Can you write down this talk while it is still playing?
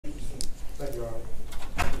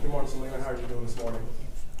morning, Selena. How are you doing this morning?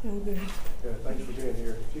 I'm good. Good. Thank you for being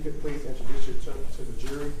here. If you could please introduce yourself to the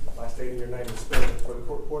jury by stating your name and spelling for the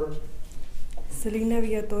court reporter. Selena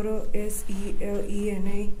Villatoro,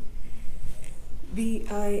 Selena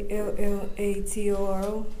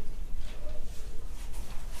Villatoro.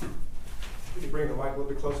 Could you bring the mic a little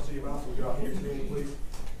bit closer to your mouth so you're out here screaming, please?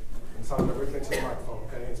 And talk directly into the microphone,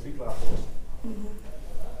 okay? And speak loud for us.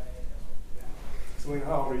 Selena,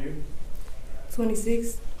 how old are you?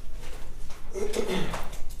 26. Do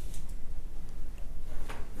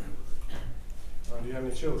you have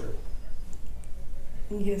any children?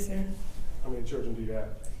 Yes, sir. How many children do you have?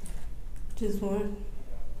 Just one.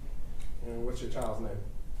 And what's your child's name?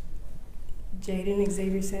 Jaden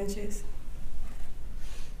Xavier Sanchez.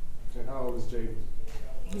 And how old is Jaden?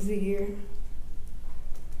 He's a year.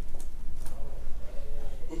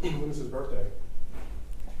 When is his birthday?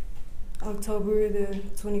 October the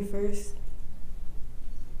 21st,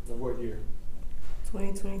 Of what year?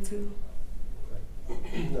 2022.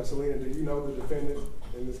 Okay. Now, Selena, do you know the defendant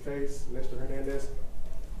in this case, Nestor Hernandez?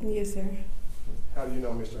 Yes, sir. How do you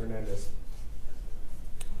know Mr. Hernandez?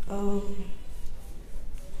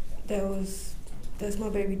 That's my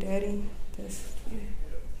baby daddy.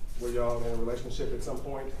 Were y'all in a relationship at some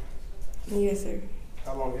point? Yes, sir.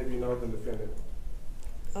 How long have you known the defendant?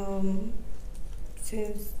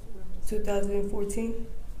 Since 2014.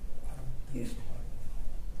 Yeah.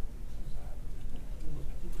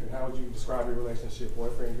 And how would you describe your relationship?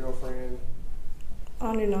 Boyfriend, girlfriend?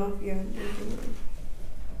 On and off, yeah.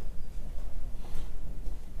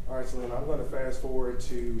 All right, Selena, I'm going to fast forward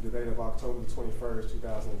to the date of October the 21st,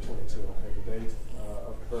 2022, okay, the date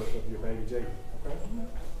of the birth of your baby, Jake, okay?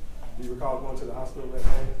 Do you recall going to the hospital that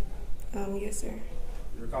day? Yes, sir.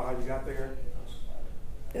 You recall how you got there?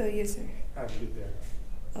 Yes, sir. How did you get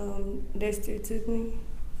there? Nestor took me.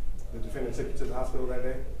 The defendant took you to the hospital that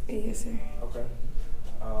day? Yes, sir. Okay.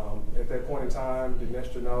 At that point in time, did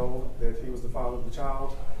Nestor know that he was the father of the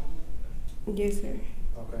child? Yes, sir.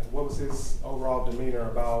 Okay. What was his overall demeanor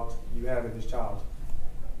about you having his child?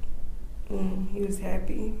 He was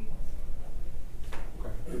happy.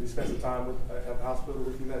 Okay. Did he spend some time at the hospital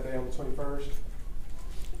with you that day on the 21st?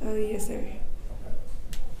 Yes, sir.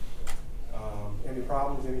 Okay. Any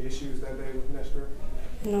problems, any issues that day with Nestor?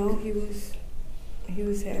 No, he was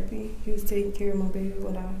happy. He was taking care of my baby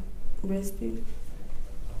while I rested.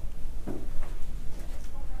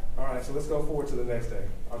 All right, so let's go forward to the next day,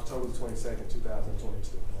 October 22nd,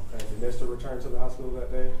 2022. Okay. Did Nestor return to the hospital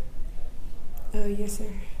that day? Yes,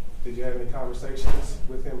 sir. Did you have any conversations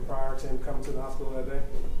with him prior to him coming to the hospital that day?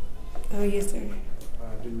 Yes, sir.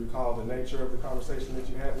 Do you recall the nature of the conversation that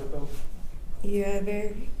you had with him? Yeah,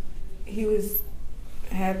 he was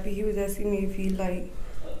happy. He was asking me if he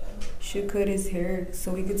should cut his hair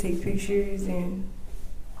so we could take pictures, and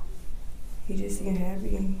he just seemed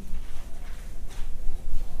happy.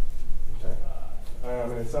 Okay.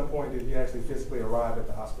 And at some point, did he actually physically arrive at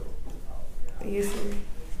the hospital? Yes, sir.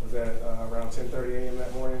 Was that around 10:30 a.m.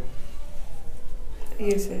 that morning?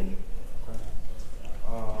 Yes, sir. Okay.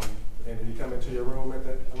 And did he come into your room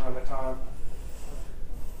around that time?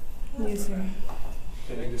 Yes, sir.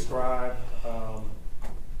 Can you describe,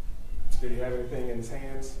 did he have anything in his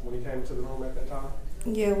hands when he came into the room at that time?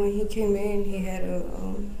 Yeah, when he came in, he had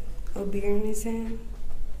a beer in his hand.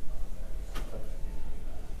 Okay.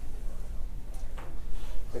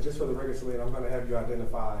 And just for the record, Selena, I'm going to have you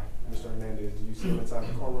identify Mr. Hernandez. Do you see him inside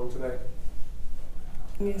the courtroom today?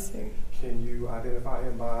 Yes, sir. Can you identify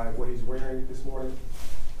him by what he's wearing this morning?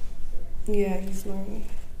 Yeah, he's wearing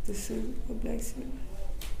the suit, a black suit.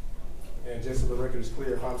 And just so the record is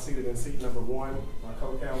clear, if I'm seated in seat number 1, my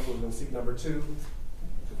co-counsel is in seat number 2,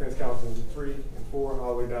 defense counsel is in 3 and 4,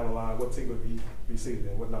 all the way down the line, what seat would he be seated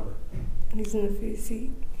in? What number? He's in the 5th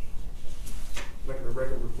seat. Let the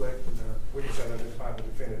record reflect, we can identify the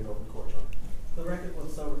defendant in open court, John. The record will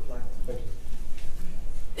so reflect. Thank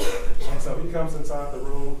you. And so he comes inside the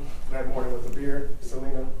room that morning with a beer.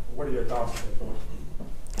 Selena, what are your thoughts at that point?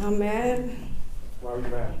 I'm mad. Why are you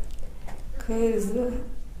mad? Cause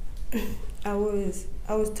I was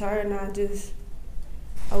tired, and I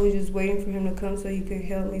was just waiting for him to come so he could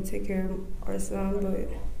help me take care of our son. But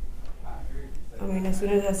I mean, as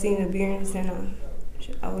soon as I seen the beer in his hand,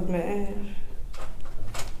 I was mad.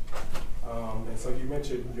 And so you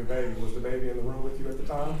mentioned your baby. Was the baby in the room with you at the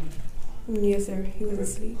time? Yes, sir. He was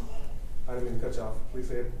asleep. I didn't mean to cut you off. Please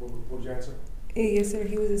say it. What was your answer? Yes, sir.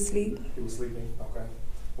 He was asleep. He was sleeping. Okay.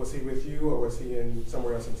 Was he with you, or was he in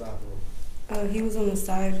somewhere else inside the room? He was on the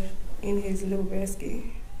side in his little basket.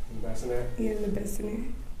 In the bassinet? Yeah, in the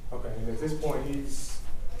bassinet. Okay. And at this point, he's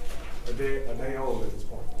a day old at this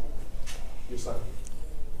point. Your son.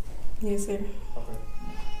 Yes, sir. Okay.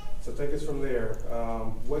 So take us from there.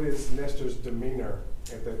 What is Nestor's demeanor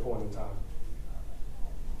at that point in time?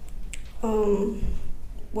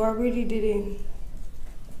 Well, I really didn't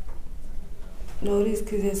notice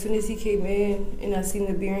because as soon as he came in and I seen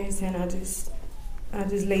the beer in his hand, I just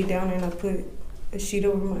laid down and I put a sheet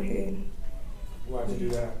over my head. Why'd you do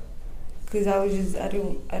that? Because I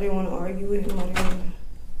didn't want to argue with him.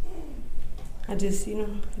 I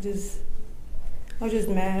was just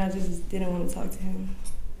mad. I just didn't want to talk to him.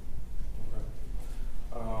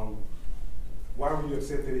 Okay. Why were you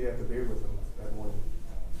upset that he had the beer with him that morning?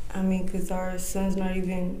 I mean, because our son's not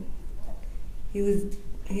even,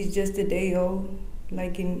 he's just a day old.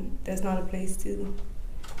 Like, and that's not a place to,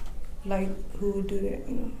 like, who would do that,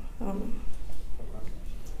 you know? I don't know. Okay.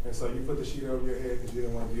 And so you put the sheet over your head because you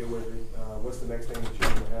didn't want to deal with it. What's the next thing that you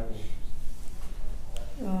want to happen?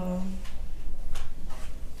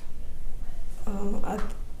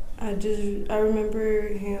 I remember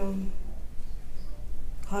him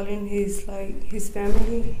calling his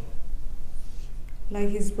family, like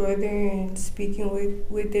his brother, and speaking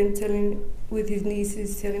with them, with his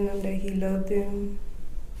nieces, telling them that he loved them,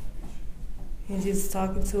 and just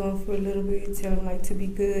talking to them for a little bit, telling them like to be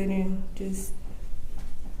good, and just,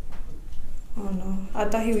 I don't know. I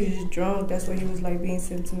thought he was just drunk. That's why he was like being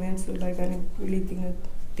sentimental. Like I didn't really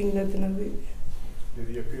think nothing of it. Did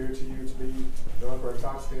he appear to you to be drunk or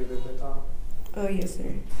intoxicated at that time? Oh yes,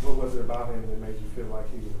 sir. What was it about him that made you feel like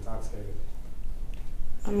he was intoxicated?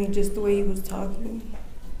 I mean, just the way he was talking.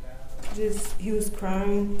 Just, he was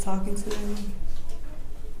crying, talking to them.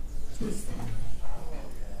 Just,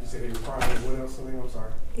 you said he was crying. What else, Selena? I'm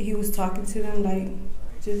sorry. he was talking to them, like,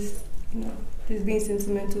 just, you know, just being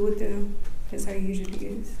sentimental with them. That's how he usually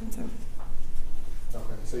is sometimes. Okay,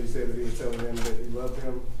 so you said that he was telling them that he loved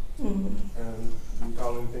them, Mm-hmm. and do you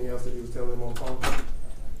call anything else that he was telling them on the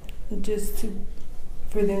phone? Just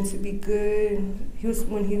for them to be good.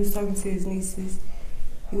 When he was talking to his nieces,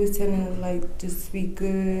 he was telling them like just to be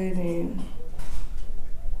good, and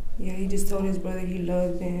yeah, he just told his brother he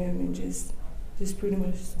loved them, and just pretty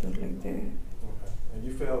much stuff like that. Okay, and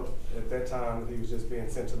you felt at that time that he was just being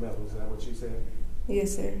sentimental. Is that what you said?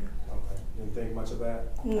 Yes, sir. Okay, didn't think much of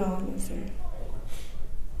that? No, sir. Okay.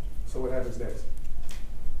 So what happens next?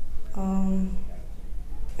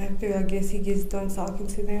 After I guess he gets done talking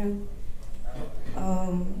to them,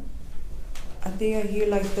 I think I hear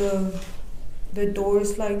like the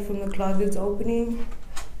doors like from the closets opening,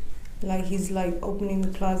 like he's like opening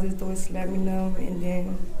the closet doors, slamming them, and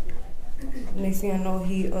then next thing I know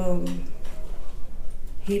he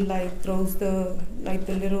like throws the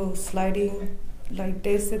little sliding like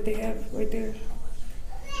desk that they have right there.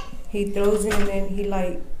 He throws it and then he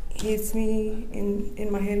like hits me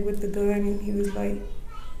in my head with the gun, and he was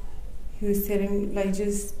telling me like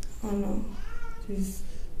just, I don't know, just,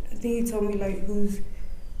 I think he told me like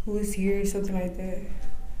who's here or something like that.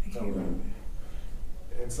 I can't remember.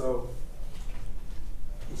 And so,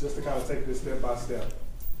 just to kind of take this step by step,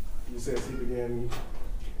 you said he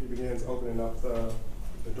begins opening up the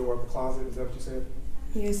door of the closet. Is that what you said?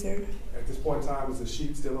 Yes, sir. At this point in time, is the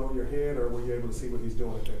sheet still over your head, or were you able to see what he's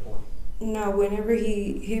doing at that point? No, whenever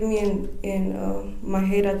he hit me in my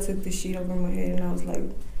head, I took the sheet over my head and I was like,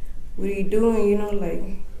 what are you doing? You know,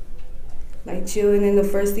 like chilling. And the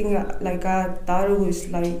first thing I thought it was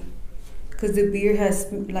like, cause the beer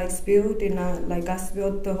has like spilled, and I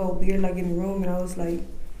spilled the whole beer like in the room, and I was like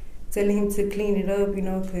telling him to clean it up, you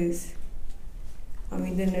know, cause I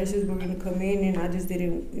mean the nurses were gonna come in, and I just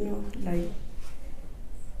didn't, you know, like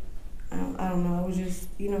I don't know. I was just,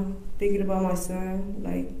 you know, thinking about my son.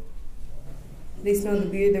 Like they smell the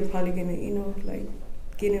beer, they're probably gonna, you know, like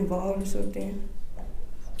get involved or something.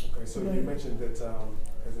 Okay, so you mentioned that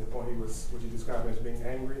at this point he was, what you described as being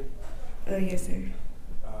angry. Yes, sir.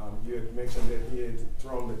 You had mentioned that he had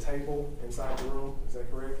thrown the table inside the room. Is that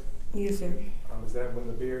correct? Yes, sir. Is that when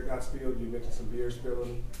the beer got spilled? You mentioned some beer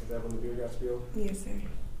spilling. Is that when the beer got spilled? Yes, sir.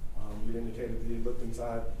 You indicated that he looked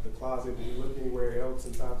inside the closet. Did he look anywhere else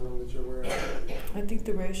inside the room that you're aware of? I think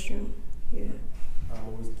the restroom. Yeah.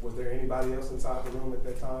 Was there anybody else inside the room at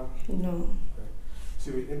that time? No. Okay.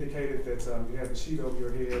 So you indicated that you had the sheet over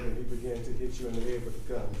your head and he began to hit you in the head with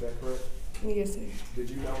the gun. Is that correct? Yes, sir. Did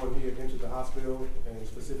you know when he had entered the hospital and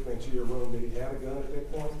specifically into your room that he had a gun at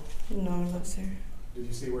that point? No, sir. Did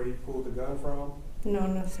you see where he pulled the gun from?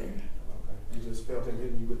 No, sir. Okay. You just felt him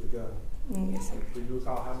hitting you with the gun? Yes, sir. Do you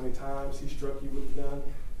recall how many times he struck you with the gun?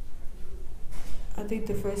 I think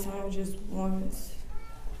the first time was just once.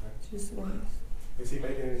 Okay. Just once. Is he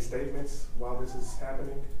making any statements while this is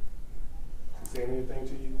happening? Is he saying anything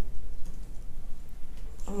to you?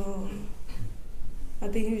 I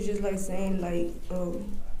think he was just like saying like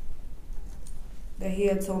that he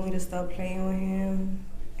had told me to stop playing with him,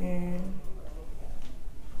 and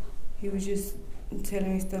he was just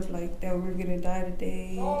telling me stuff like that we're gonna die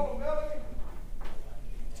today.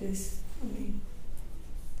 Just, I mean,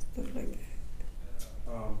 stuff like that.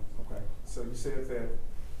 Okay. So you said that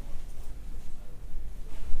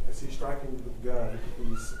as he's striking the gun,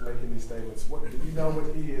 he's making these statements. What do you know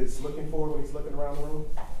what he is looking for when he's looking around the room?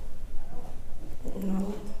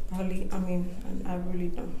 No, probably. I mean, I really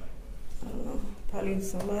don't. I don't know. Probably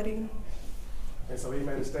somebody. And so he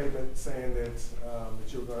made a statement saying that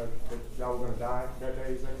that y'all were gonna die that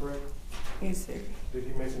day. Is that correct? Yes, sir. Did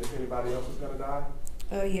he mention if anybody else was gonna die?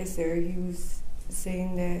 Yes, sir. He was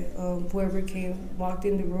saying that whoever walked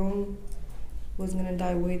in the room was gonna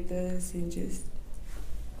die with us, and just,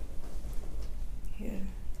 yeah.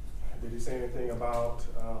 Did he say anything about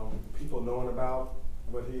people knowing about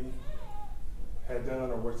what he had done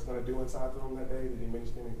or what he's going to do inside the room that day? Did he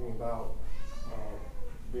mention anything about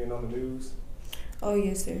being on the news? Oh,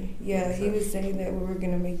 yes, sir. Yeah, he was saying that we were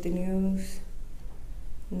going to make the news.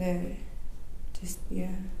 That just,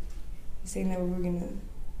 yeah. He's saying that we were going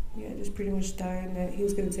to, just pretty much die, and that he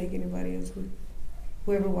was going to take anybody else,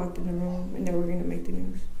 whoever walked in the room, and that we're going to make the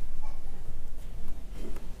news.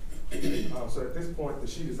 So at this point, the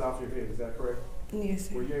sheet is off your head, is that correct? Yes,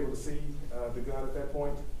 sir. Were you able to see the gun at that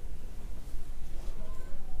point?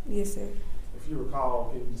 Yes, sir. If you recall,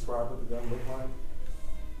 can you describe what the gun looked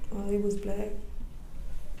like? It was black.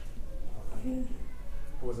 Okay. Yeah.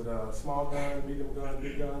 Was it a small gun, medium gun,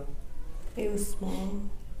 big gun? It was small.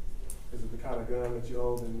 Is it the kind of gun that you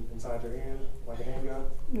hold inside your hand, like a handgun?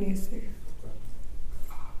 Yes, sir.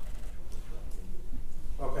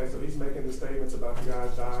 Okay, so he's making the statements about you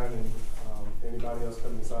guys dying and anybody else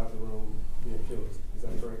coming inside the room being killed. Is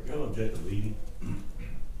that correct? Y'all object to leading?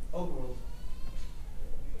 Overruled.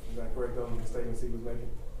 Is that correct, those are the statements he was making?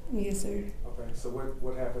 Yes, sir. Okay, so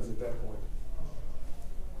what happens at that point?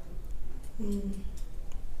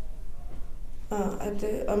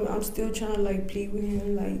 I'm still trying to like plead with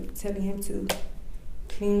him, like telling him to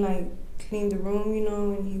clean the room, you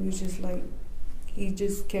know, and he was just like, he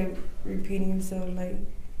just kept repeating himself, like,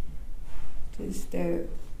 just that,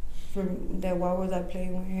 why was I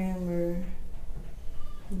playing with him, or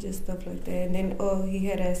just stuff like that. And then he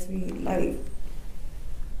had asked me like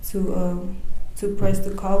to press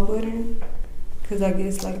the call button, because I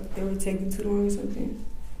guess like they were taking too long or something.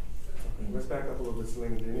 Okay, let's back up a little bit,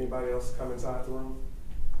 Selena. Did anybody else come inside the room?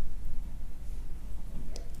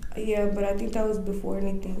 Yeah, but I think that was before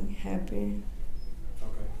anything happened.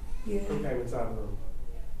 Okay. Yeah. Who came inside the room?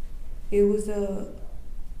 It was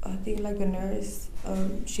I think like a nurse.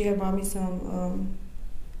 She had brought me some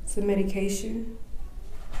medication.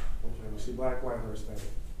 Okay, was she black, white, or Hispanic?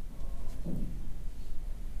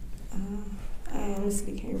 I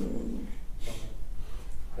honestly can't remember. Okay.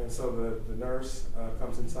 And so the nurse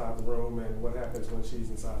comes inside the room, and what happens when she's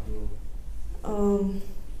inside the room?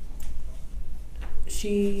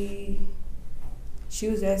 She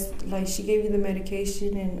was asked, like, she gave me the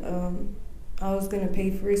medication, and I was gonna pay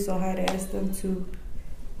for it, so I had asked them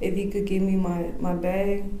if he could give me my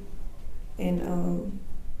bag, and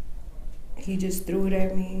he just threw it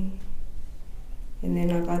at me, and then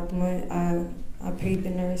I got the money. I paid the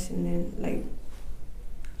nurse, and then like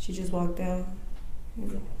she just walked out. And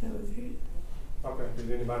that was it. Okay.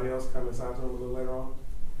 Did anybody else come inside the room a little later on?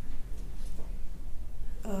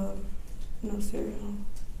 No, sir. No.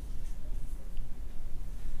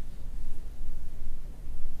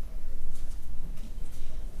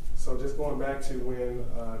 So just going back to when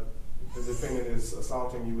the defendant is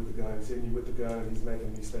assaulting you with the gun, he's hitting you with the gun, and he's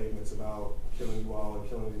making these statements about killing you all and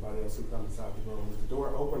killing anybody else who comes inside the room. Was the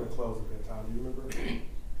door open or closed at that time? Do you remember?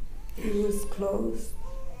 It was closed.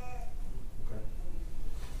 Okay.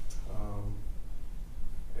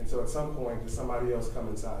 And so at some point, did somebody else come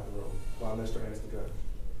inside the room while Nestor has the gun?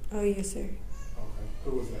 Oh, yes, sir. Okay.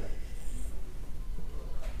 Who was that?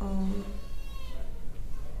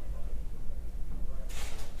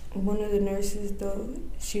 One of the nurses, though,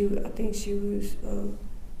 I think she was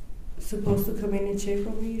supposed to come in and check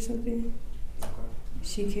on me or something. Okay.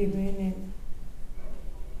 She came in,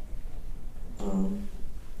 and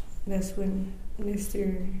that's when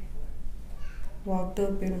Nestor walked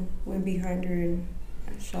up and went behind her and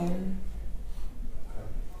shot her. Okay.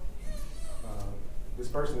 This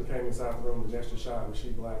person that came inside the room, the Nestor shot, was she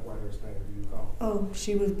black, white, or Hispanic? Do you recall? Oh,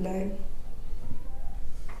 she was black.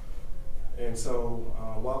 And so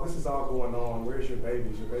while this is all going on, where's your baby?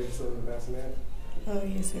 Is your baby still in the bassinet? Oh,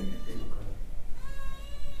 yes, sir. Okay.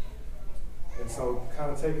 And so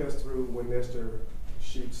kind of take us through when Nestor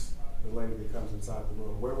shoots the lady that comes inside the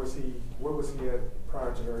room. Where was he at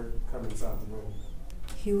prior to her coming inside the room?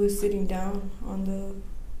 He was sitting down on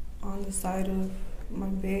the side of my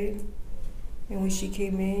bed, and when she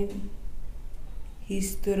came in, he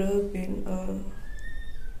stood up and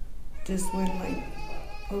just went like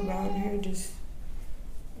around her,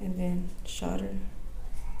 and then shot her.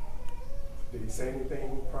 Did he say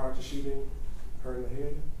anything prior to shooting her in the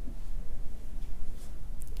head?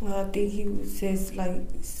 I think he says like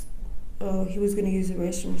he was gonna use the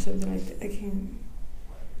restroom or something like that.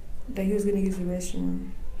 That he was gonna use the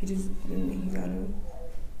restroom. He got up.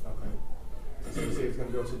 Okay. So he said he was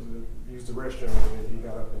gonna go to use the restroom, and then he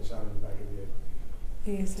got up and shot her in the back of the head.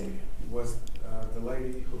 Yes, sir. Was the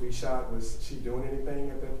lady who he shot, was she doing anything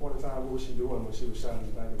at that point in time? What was she doing when she was shot in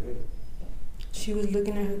the back of the head? She was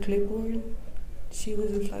looking at her clipboard. She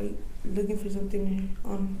was like looking for something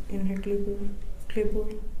in her clipboard.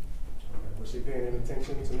 Okay. Was she paying any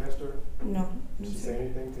attention to Nestor? No. Did she sir. say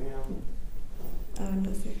anything to him?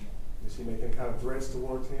 No, sir. Did she make any kind of threats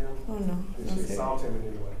towards him? Oh, no. Did No, she sir. assault him in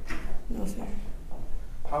any way? No, sir.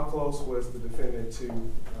 How close was the defendant to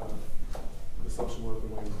the social worker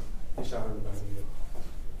when he shot her in the back of the head?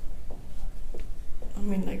 I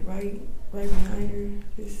mean, like right behind her,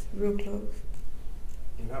 just real close.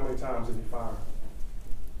 And how many times did he fire?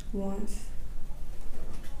 Once.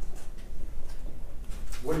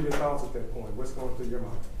 What are your thoughts at that point? What's going through your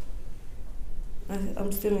mind?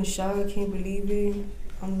 I'm still in shock. I can't believe it.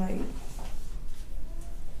 I'm like,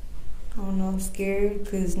 I don't know, I'm scared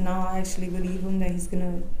because now I actually believe him that he's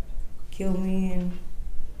gonna kill me and,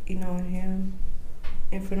 and him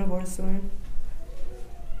in front of our son.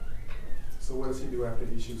 So what does he do after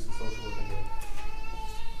he shoots the social worker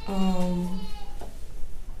dead?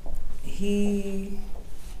 He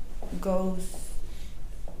goes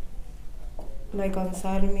like on the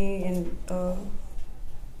side of me and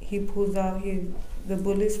he pulls out the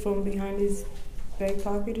bullets from behind his back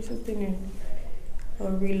pocket or something and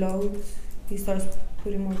reloads. He starts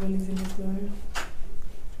putting more bullets in his gun.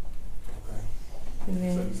 Okay. And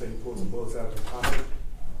then, So you say he pulls some bullets out of his pocket?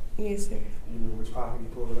 yes, sir. You know which pocket he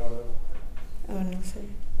pulled it out of? Oh, no, sir.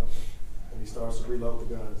 Okay. And he starts to reload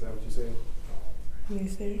the gun. Is that what you said?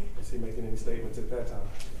 Yes, sir. Is he making any statements at that time?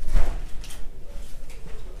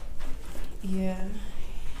 Yeah.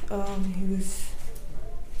 He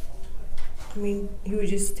was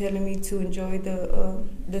just telling me to enjoy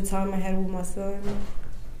the time I had with my son.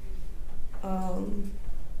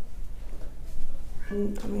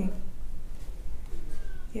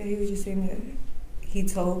 Yeah, he was just saying that he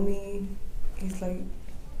told me, he's like,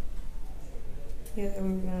 yeah, that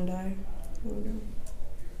we were gonna die. He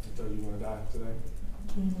told you you were gonna die today?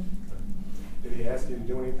 Mm-hmm. Did he ask you to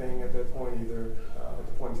do anything at that point, either at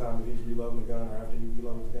the point in time that he's reloading the gun or after you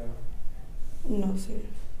reloaded the gun? No, sir.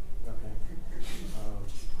 Okay.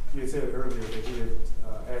 You had said earlier that he had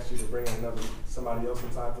asked you to bring in somebody else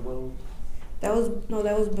inside the room? That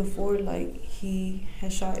was before like he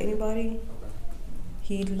had shot anybody. Okay.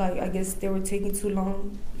 He I guess they were taking too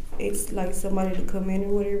long. It's like somebody to come in or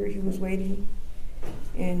whatever. He was waiting,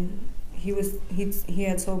 and he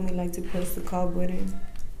had told me like to press the call button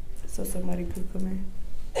so somebody could come in.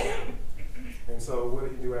 And so what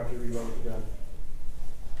did he do after he reloaded the gun?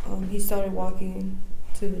 He started walking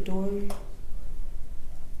to the door,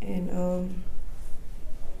 and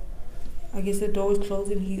I guess the door was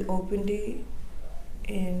closed and he opened it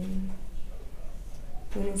and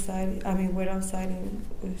went outside and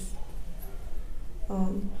was,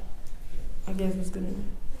 I guess was gonna,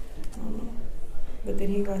 I don't know. But then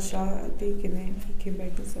he got shot, I think, and then he came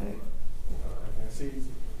back inside. Okay. And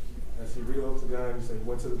as he reloads the gun, you say he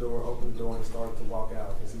went to the door, opened the door, and started to walk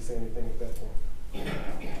out. Does he say anything at that point?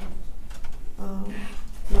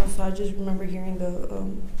 No, so I just remember hearing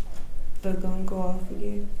the gun go off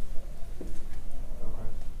again.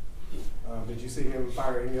 Okay. Did you see him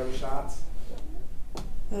fire any other shots?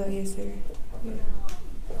 Yes, sir. Okay.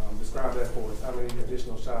 Yeah. Describe that for us. How many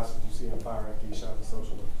additional shots did you see him fire after you shot the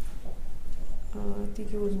social worker? I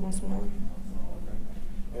think it was once more.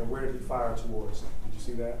 Okay. And where did he fire towards? Did you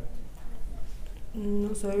see that?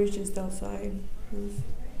 No, so it was just outside. Okay.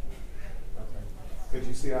 Could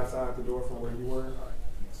you see outside the door from where you were?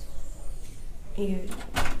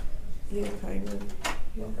 Yeah, kind of.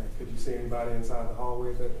 Yeah. Okay. Could you see anybody inside the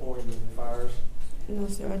hallway at that point when he fires? No,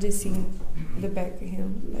 sir. I just seen the back of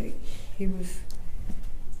him. Like he was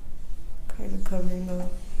kind of covering the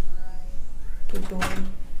door. Okay.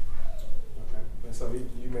 And so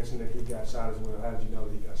you mentioned that he got shot as well. How did you know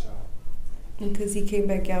that he got shot? Because he came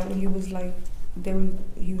back out and he was like,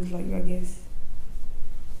 I guess,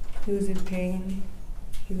 he was in pain.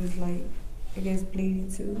 He was like, I guess, bleeding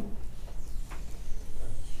too.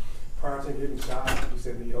 Prior to getting shot, you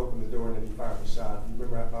said that he opened the door and then he fired the shot. Do you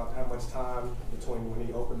remember about how much time between when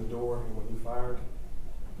he opened the door and when he fired?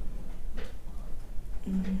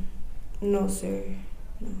 No, sir.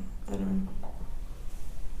 No, I don't. All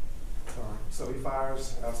right. So he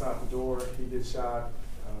fires outside the door, he gets shot,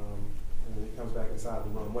 and then he comes back inside the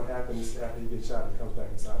room. What happens after he gets shot and comes back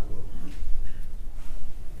inside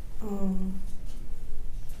the room?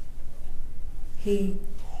 He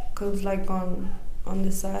comes like on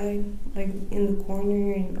the side, like in the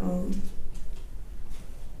corner, and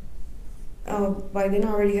by then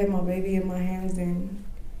I already had my baby in my hands, and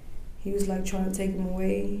he was like trying to take him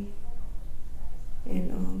away,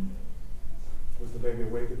 and Was the baby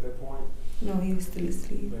awake at that point? no, he was still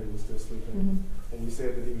asleep. The baby was still sleeping. And you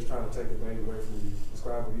said that he was trying to take the baby away from you.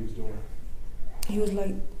 Describe what he was doing. He was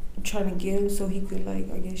like trying to get him so he could,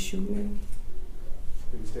 like, I guess, shoot him.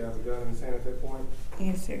 Did he still have the gun in his hand at that point?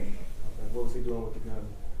 Yes, sir. Okay. What was he doing with the gun?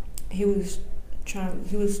 He was trying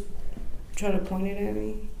to point it at me.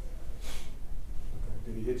 Okay.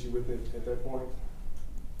 Did he hit you with it at that point?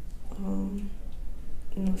 No,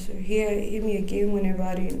 sir. He had hit me again whenever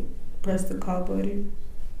I didn't press the call button.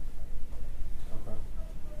 Okay.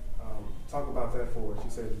 Talk about that for us. You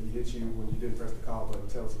said he hit you when you didn't press the call button.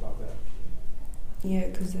 Tell us about that. Yeah,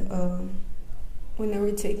 because when they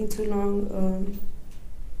were taking too long,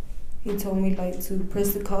 he told me like to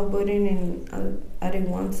press the call button, and I didn't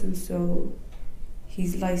want to, so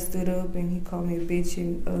he's like stood up and he called me a bitch,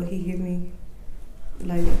 and he hit me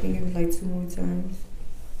like, I think it was like 2 more times.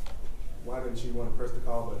 Why didn't you want to press the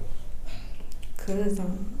call button? Cause I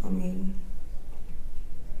mean,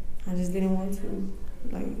 I just didn't want to,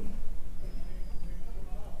 like,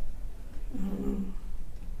 I don't know.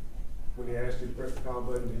 When he asked you to press the call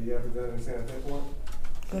button, did he have the gun in his hand at that point?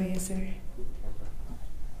 Oh, yes, sir. Okay.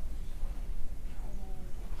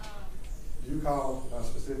 Do you recall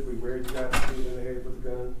specifically where you got hit in the head with the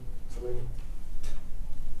gun, Selena?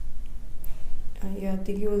 Yeah, I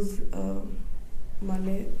think it was my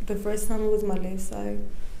left. The first time it was my left side,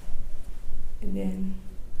 and then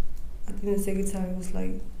I think the second time it was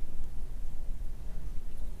like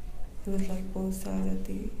both sides, I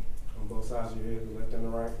think. On both sides of your head, the left and the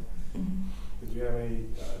right? Mm-hmm. Did you have any,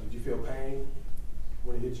 did you feel pain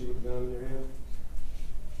when he hit you with the gun in your head?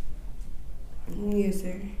 Yes,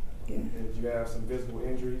 sir. Yeah. And did you have some visible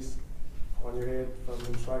injuries on your head from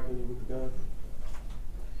him striking you with the gun?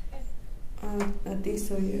 I think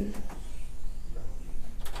so, yeah.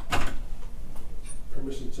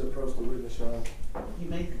 Permission to approach the witness, Sean. You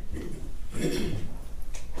may.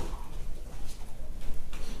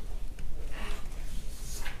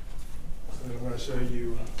 So I'm going to show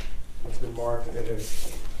you what's been marked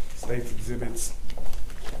as State's Exhibits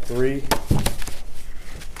 3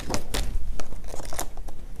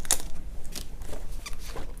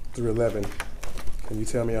 through 11. Can you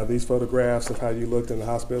tell me, are these photographs of how you looked in the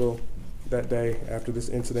hospital that day after this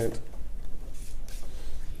incident?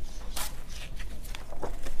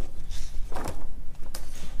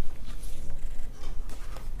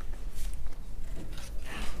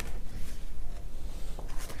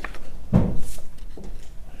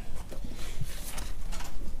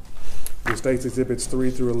 The State's Exhibits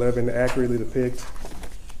 3 through 11 accurately depict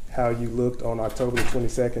how you looked on October the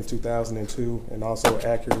 22nd, 2002, and also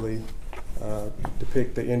accurately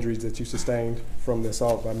depict the injuries that you sustained from the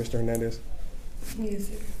assault by Mr. Hernandez? Yes,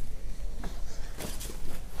 sir.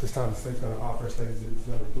 This time the state's going to offer State Exhibits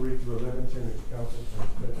number 3 through 11 to the council for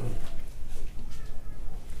inspection.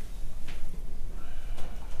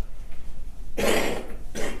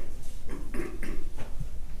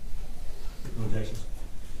 No objections.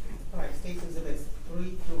 All right, State's Exhibits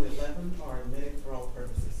 3 through 11 are admitted for all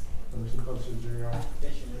purposes. Permission to publish to the jury, Your Honor.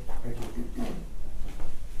 Yes, you may. Thank you.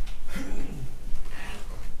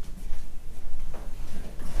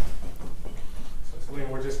 So, Selena,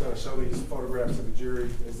 we're just going to show these photographs to the jury.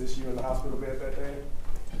 Is this you in the hospital bed that day?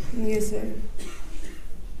 Yes, sir.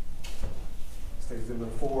 State Exhibit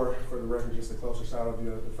number 4, for the record, just a closer shot of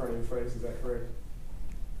the front of your face. Is that correct?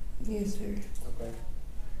 Yes, sir. Okay.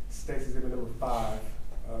 State's Exhibit number 5.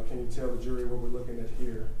 Can you tell the jury what we're looking at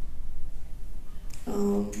here?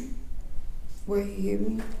 Where he hit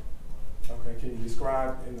me. Okay. Can you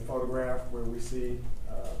describe in the photograph where we see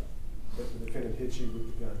that the defendant hit you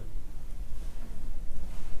with the gun?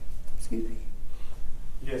 Excuse me.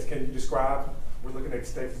 Yes. Can you describe? We're looking at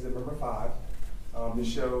State's Exhibit number 5. This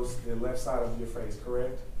shows the left side of your face,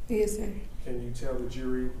 correct? Yes, sir. Can you tell the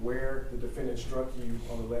jury where the defendant struck you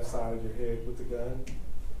on the left side of your head with the gun?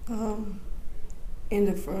 In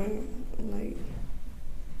the front, like,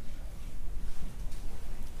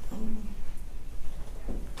 Did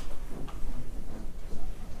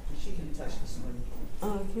she touch the screen.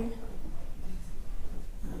 Okay.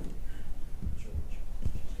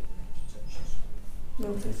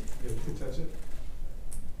 No touch. Yeah, you can touch it.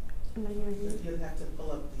 I'm not gonna get it. You'll have to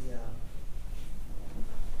pull up the,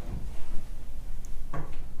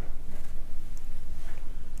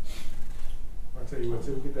 I'll tell you what,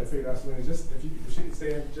 too, get that figured out, Selena. Just if she can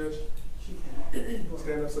stand, Judge, she can.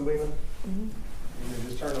 stand up, Selena, Mm-hmm. and then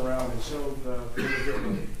just turn around and show the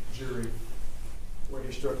jury where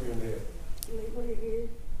he struck you in the head. Like right here.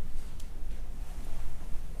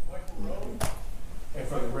 And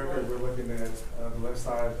for the record, we're looking at the left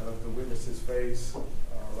side of the witness's face,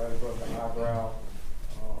 right above the eyebrow,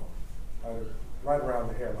 right around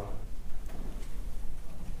the hairline.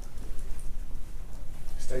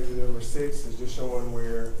 Statement number 6 is just showing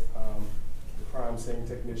where the crime scene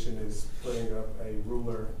technician is putting up a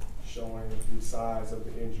ruler showing the size of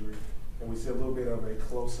the injury. And we see a little bit of a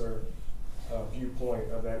closer viewpoint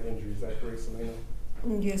of that injury. Is that correct, Selena?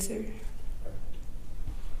 Yes, sir.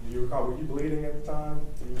 Do you recall, were you bleeding at the time?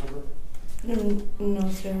 Do you remember? No,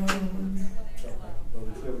 sir. I don't remember. Okay. But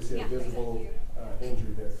we clearly see a visible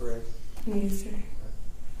injury there, correct? Yes, sir.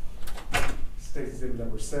 State exhibit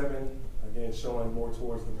number 7, again showing more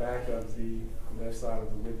towards the back of the left side of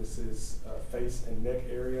the witness's face and neck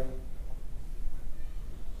area.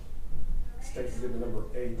 State exhibit number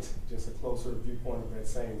 8, just a closer viewpoint of that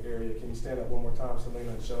same area. Can you stand up one more time, Selena,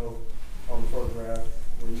 and show on the photograph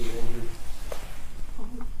where you were injured?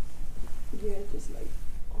 Yeah, just like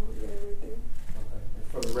over there, right there. Okay. And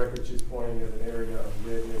for the record, she's pointing at an area of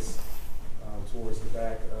redness towards the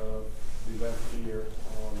back of the left ear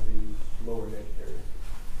on the lower neck area.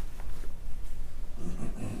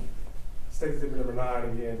 State exhibit number 9,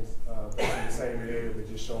 again, in the same area, but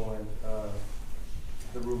just showing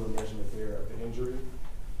the ruler measurement there of the injury.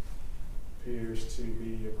 Appears to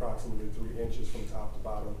be approximately 3 inches from top to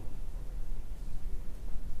bottom.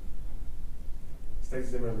 State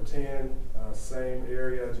exhibit number 10, same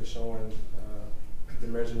area, just showing the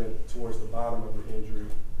measurement towards the bottom of the injury,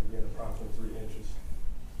 again, approximately 3 inches.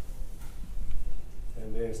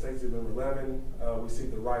 And then state exhibit number 11, we see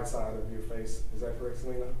the right side of your face. Is that correct,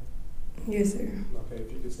 Selena? Yes, sir. Okay,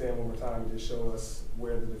 if you could stand one more time and just show us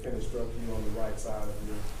where the defendant struck you on the right side of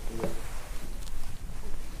your head.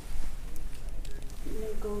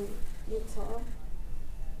 Let go get tall.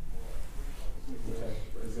 Okay,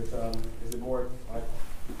 is it more like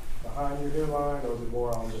behind your hairline, or is it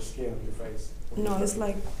more on the skin of your face? No, it's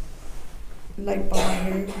like by my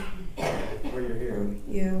hair. Where your hair?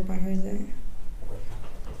 Yeah, my hair's at. Okay.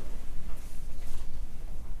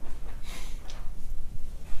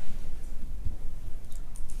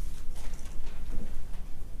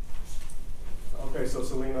 Okay, so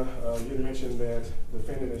Selena, you had mentioned that the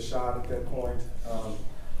defendant is shot at that point.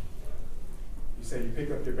 You said you pick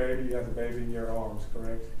up your baby, you have the baby in your arms,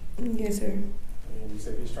 correct? Yes, sir. And you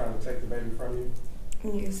said he's trying to take the baby from you?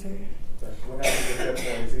 Yes, sir. Okay. What happens at that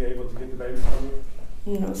point? Is he able to get the baby from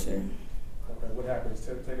you? No, sir. Okay, what happens?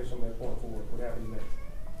 Take us from that point forward. What happens next?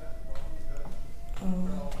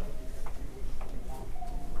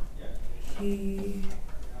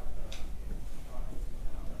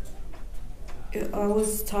 I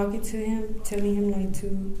was talking to him, telling him like to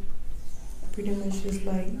pretty much just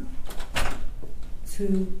like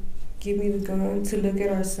to give me the gun to look at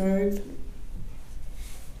our son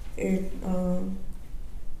and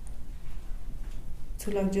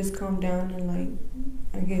to like just calm down and like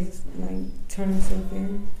I guess like turn himself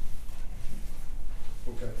in.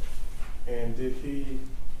 Okay. And did he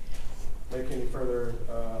make any further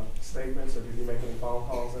statements, or did he make any phone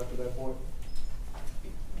calls after that point?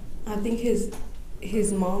 I think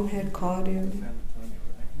his mom had called him,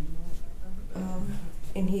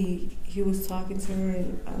 and he was talking to her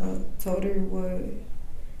and told her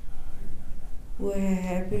what had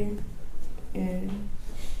happened, and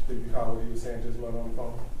Did you call what he was saying to his mother on the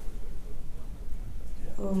phone?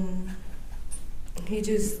 he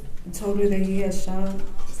just told her that he had shot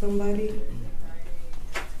somebody.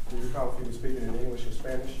 Do you recall if he was speaking in English or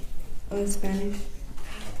Spanish? Spanish.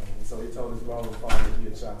 Okay. And so he told his mom on the phone that he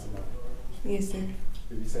had shot somebody. Yes, sir.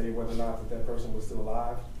 Did he say whether or not that person was still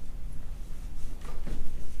alive?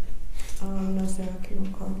 No, sir, I can't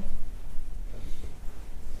recall.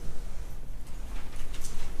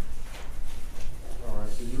 All right.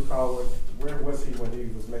 So you recall where was he when he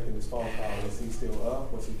was making this phone call? Was he still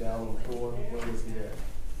up? Was he down on the floor? Where was he at?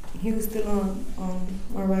 He was still on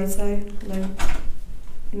my right side, like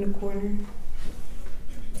in the corner,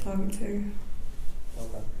 talking to her.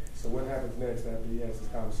 Okay. So what happens next after he has this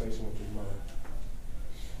conversation with his mother?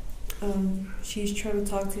 She's trying to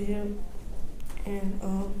talk to him, and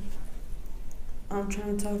I'm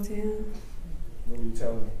trying to talk to him. What were you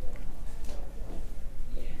telling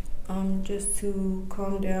him? Just to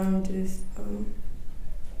calm down, just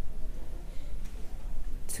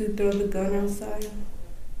to throw the gun outside.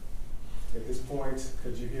 At this point,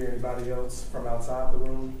 could you hear anybody else from outside the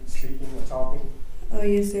room speaking or talking?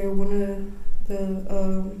 Yes, sir. One of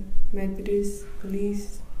the Methodist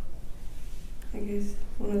police, I guess,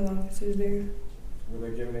 one of the officers there. Were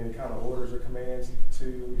they giving any kind of orders or commands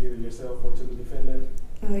to either yourself or to the defendant?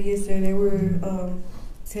 Yes, sir. They were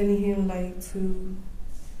telling him like to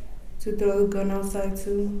throw the gun outside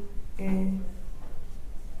too, and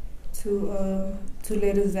to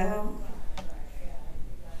let us out.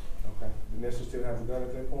 Okay. Did Nestor still have the gun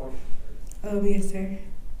at that point? Yes, sir.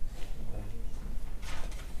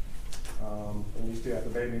 Okay. And you still have the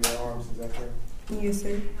baby in your arms, is that correct? Yes,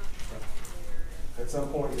 sir. Okay. At some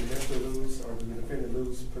point, did Nestor lose, or did the defendant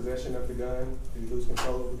lose possession of the gun? Did he lose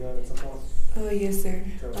control of the gun at some point? Yes, sir.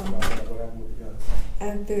 Tell us about that. What happened with the gun?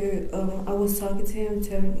 After I was talking to him,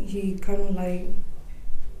 telling he kind of like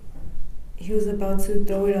he was about to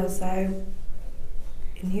throw it outside,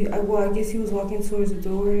 and I guess he was walking towards the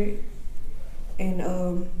door, and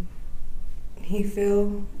he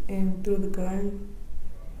fell and threw the gun.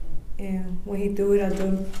 And when he threw it,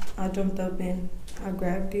 I jumped up and I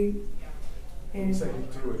grabbed it. When you say he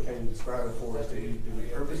threw it, can you describe it for us? Did he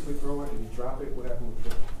purposely throw it? Did he drop it? What happened with the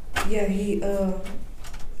gun? Yeah, he I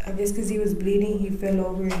guess because he was bleeding, he fell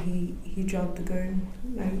over and he dropped the gun.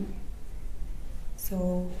 Like,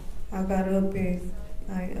 so I got up and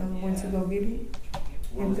I went to go get it.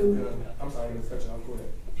 Where was the gun? I'm sorry, let's cut you off. Go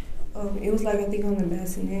ahead. It was like, I think on the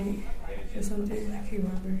bassinet or something. I can't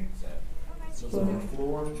remember. Was it on the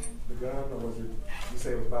floor, the gun, or was it, you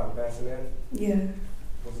say it was by the bassinet? Yeah.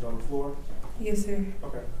 Was it on the floor? Yes, sir.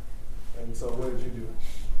 Okay. And so what did you do?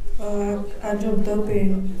 I jumped up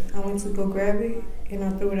and I went to go grab it and I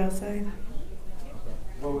threw it outside. Okay.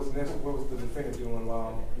 What was the defendant doing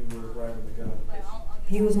while you were grabbing the gun?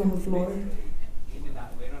 He was on the floor.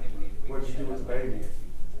 What did you do with the baby?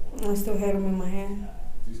 I still had him in my hand.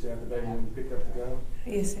 You still have the baby when you picked up the gun?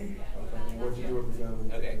 Yes, sir. Okay. And what did you do with the gun when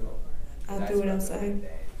you picked it up? I threw it outside.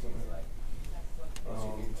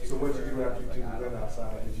 So what did you do after you threw the gun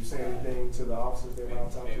outside? Did you say anything to the officers that were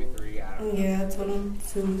outside? Yeah, I told them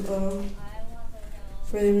for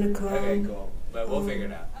them to come. Okay, cool. But we'll figure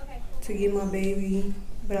it out. To get my baby,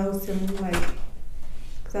 but I was telling them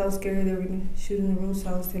cause I was scared they were gonna shoot in the room, so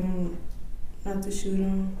I was telling them not to shoot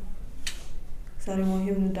him, cause I didn't want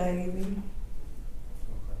him to die either. Okay.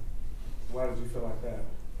 Why did you feel like that?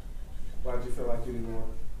 Why did you feel like you didn't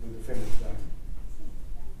want the defendant to die?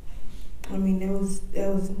 I mean, that was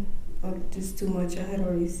just too much. I had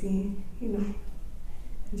already seen, that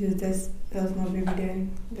was my baby daddy.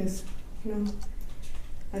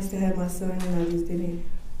 I still had my son, and I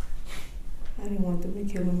didn't want them to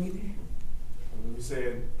kill him either. When you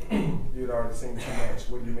said you had already seen too much,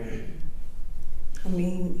 what do you mean? I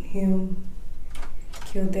mean, him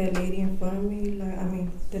killed that lady in front of me,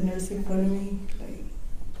 the nurse in front of me,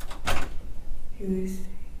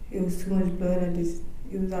 it was too much blood.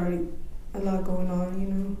 It was already a lot going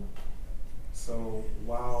on, So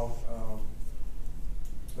while,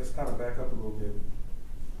 let's kind of back up a little bit.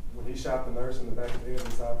 When he shot the nurse in the back of the head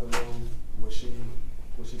inside the room, was she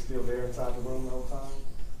still there inside the room the whole time?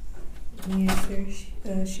 Yes, sir.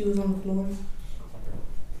 She was on the floor.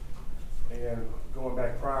 Okay. And going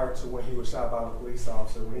back prior to when he was shot by the police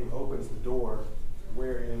officer, when he opens the door,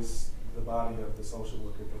 where is the body of the social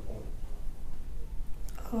worker at that point?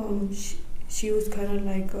 She was kind of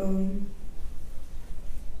like,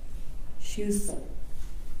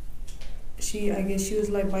 I guess she was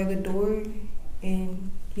like by the door,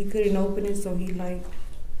 and he couldn't open it, so he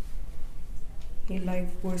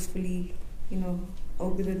forcefully,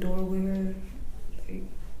 opened the door with her,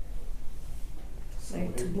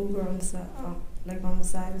 to move her on the side, on the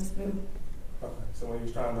side and stuff. Okay, so when he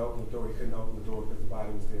was trying to open the door, he couldn't open the door because the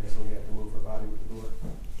body was there, so he had to move her body with the door?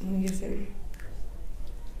 Yes, sir.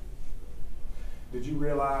 Did you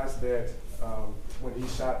realize that when he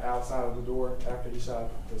shot outside of the door, after he shot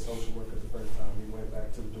the social worker the first time, he went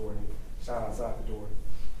back to the door and he shot outside the door?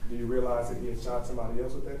 Do you realize that he had shot somebody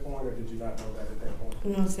else at that point, or did you not know that at that point?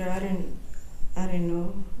 No, sir, I didn't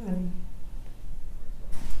know. Okay.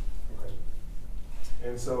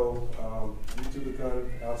 And so you threw the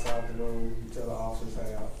gun outside the room. You tell the officers,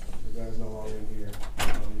 hey, the gun is no longer in here.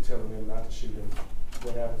 You're telling them not to shoot him.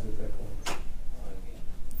 What happens at that point?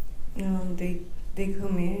 They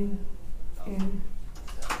come in, and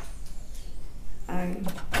I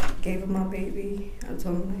gave him my baby. I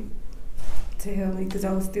told him to help me, because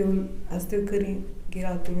I still couldn't get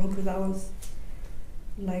out the room, because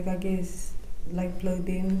like I guess like plugged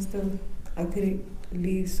in and stuff. I couldn't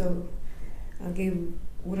leave, so I gave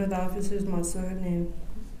one of the officers my son, and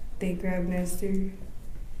they grabbed Nestor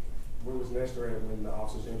Where was Nestor at when the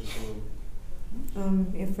officers entered the room?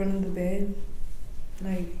 in front of the bed,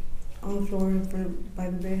 like on the floor in front by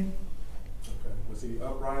the bed. Okay. Was he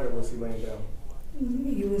upright or was he laying down?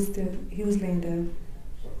 He was laying down.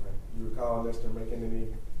 Okay. You recall Nestor making any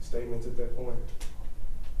statements at that point?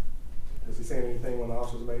 Was he saying anything when the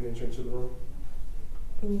officers made entry into the room?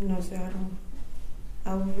 No, sir, I don't.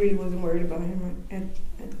 I really wasn't worried about him at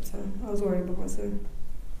the time. I was worried about my son.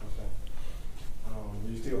 Okay.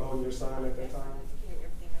 Were you still holding your son at that time?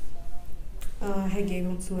 I had gave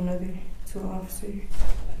him to an officer.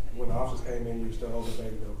 When the officers came in, you were still holding the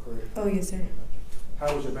baby though, correct? Oh, yes, sir.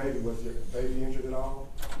 How was your baby? Was your baby injured at all?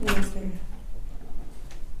 Yes, sir.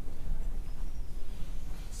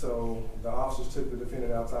 So the officers took the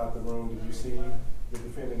defendant outside the room. Did you see the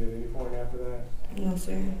defendant at any point after that? No,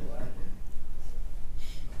 sir.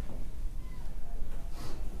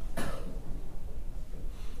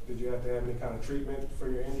 Did you have to have any kind of treatment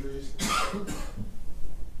for your injuries?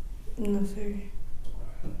 No, sir.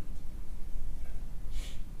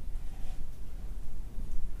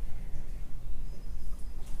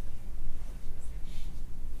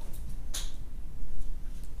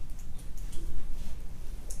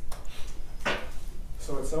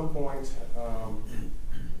 So at some point,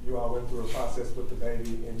 you all went through a process with the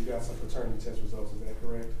baby and you got some paternity test results, is that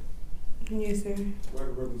correct? Yes, sir.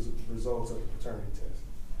 What were the results of the paternity test?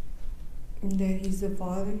 That he's the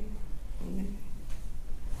father. At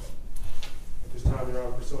this time, Your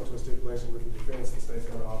Honor, pursuant to a stipulation with the defense, the state's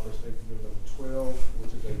going to offer State Exhibit number 12,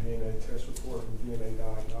 which is a DNA test report from DNA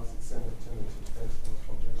Diagnostic Center attending to defense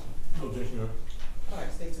objection. No objection, Your Honor. All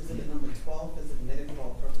right, State's Exhibit number 12 is admitted for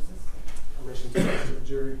all purposes. Permission to pass to the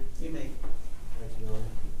jury. You may. Thank you, Your Honor.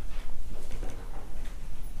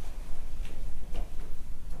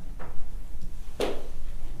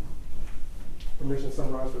 Permission to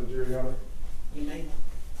summarize for the jury, Your Honor. You may.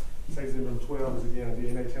 State Exhibit number 12 is again a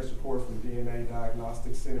DNA test report from the DNA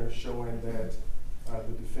Diagnostic Center showing that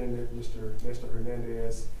the defendant, Mr. Nestor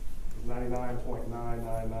Hernandez, is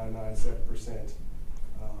 99.99997%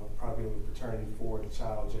 probability of paternity for the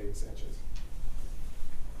child, Jade Sanchez.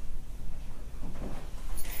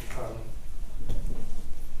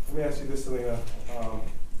 Let me ask you this, Selena.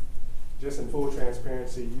 Just in full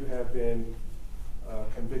transparency, you have been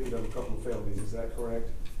convicted of a couple of felonies, is that correct?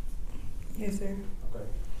 Yes, sir. Okay.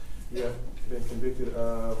 You have been convicted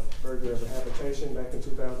of burglary of a habitation back in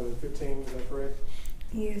 2015, is that correct?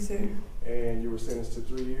 Yes, sir. And you were sentenced to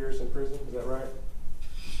 3 years in prison, is that right?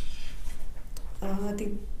 I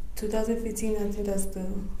think 2015, I think that's the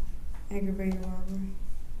aggravated robbery.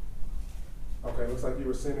 Okay, looks like you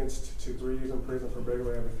were sentenced to 3 years in prison for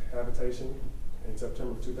burglary of a habitation in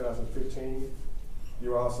September of 2015. You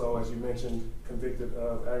were also, as you mentioned, convicted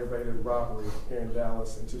of aggravated robbery here in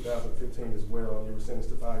Dallas in 2015 as well, and you were sentenced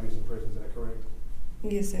to 5 years in prison, is that correct?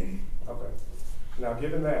 Yes, sir. Okay. Now,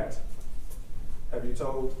 given that, have you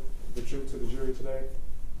told the truth to the jury today?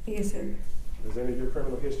 Yes, sir. Does any of your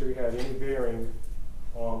criminal history have any bearing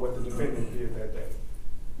on what the defendant did that day?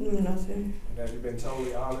 No, sir. And have you been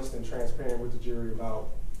totally honest and transparent with the jury about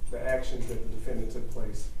the actions that the defendant took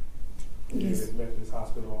place Yes. at Methodist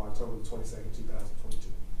Hospital on October 22nd, 2022?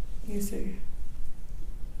 Yes, sir.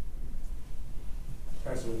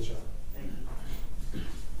 Pass it with the shot. Thank you.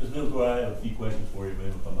 Ms. Villatoro, I have a few questions for you,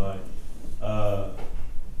 ma'am, if I might.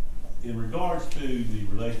 In regards to the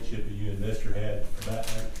relationship that you and Nestor had about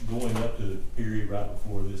going up to the period right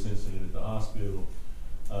before this incident at the hospital,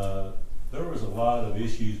 there was a lot of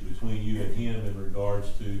issues between you and him in regards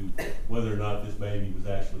to whether or not this baby was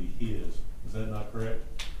actually his. Is that not correct?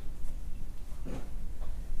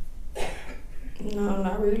 No,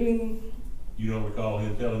 not really. You don't recall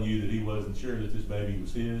him telling you that he wasn't sure that this baby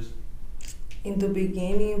was his? In the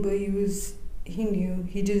beginning, but he knew.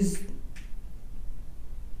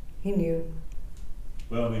 He knew.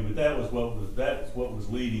 Well, I mean, but that's what was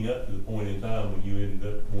leading up to the point in time when you ended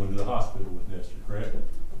up going to the hospital with Nestor, correct?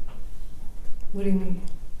 What do you mean?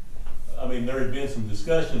 I mean, there had been some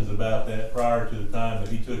discussions about that prior to the time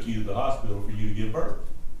that he took you to the hospital for you to give birth.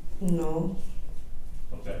 No.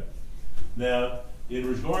 Okay. Now, in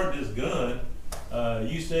regard to this gun,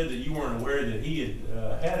 you said that you weren't aware that he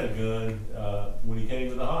had a gun when he came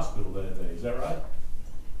to the hospital that day. Is that right?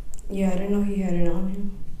 Yeah, I didn't know he had it on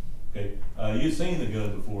him. Okay. You'd seen the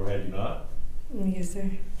gun before, had you not? Yes, sir.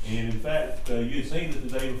 And in fact, you'd seen it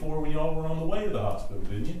the day before when y'all were on the way to the hospital,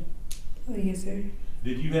 didn't you? Oh, yes, sir.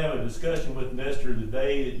 Did you have a discussion with Nestor the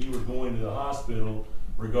day that you were going to the hospital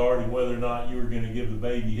regarding whether or not you were gonna give the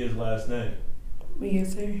baby his last name?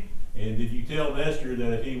 Yes, sir. And did you tell Nestor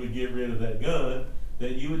that if he would get rid of that gun,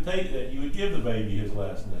 that you would give the baby his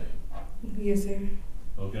last name? Yes, sir.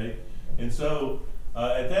 Okay? And so,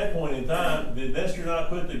 at that point in time, did Nestor not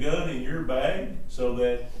put the gun in your bag so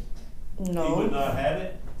that he would not have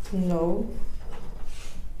it? No.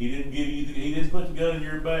 He didn't put the gun in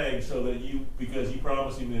your bag so that because you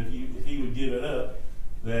promised him that if he would give it up,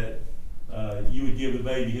 that you would give the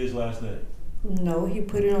baby his last name. No, he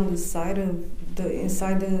put it on the side of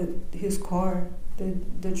inside his car,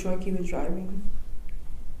 the truck he was driving.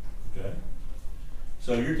 Okay.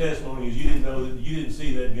 So your testimony is you didn't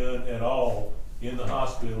see that gun at all in the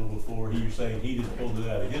hospital before you're saying he just pulled it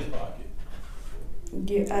out of his pocket.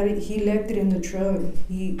 Yeah, he left it in the truck.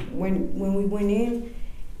 When we went in,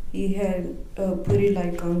 he had put it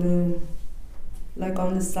on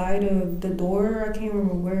the side of the door. I can't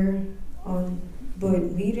remember where. But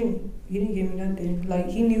he didn't give me nothing. Like,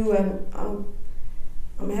 he knew I'm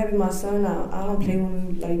having my son. I don't play with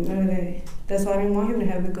him, like, none of that. That's why I didn't want him to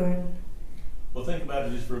have a gun. Well, think about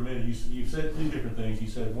it just for a minute. You said two different things. You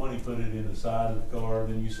said one, he put it in the side of the car.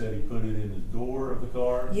 Then you said he put it in the door of the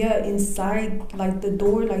car. Yeah, inside, like the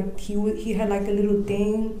door, like he had like a little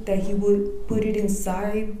thing that he would put it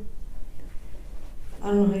inside. I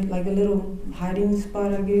don't know, like a little hiding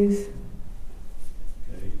spot, I guess.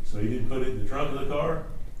 Okay, so he didn't put it in the trunk of the car?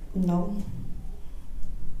 No.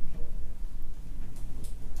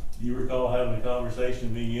 Do you recall having a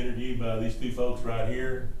conversation, being interviewed by these two folks right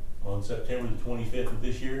here on September the 25th of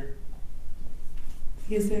this year?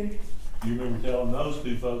 Yes, sir. Do you remember telling those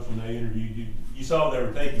two folks when they interviewed you? You saw they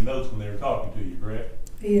were taking notes when they were talking to you,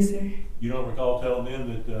 correct? Yes, sir. You don't recall telling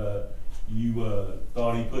them that you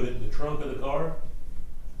thought he put it in the trunk of the car?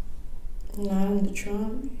 Not in the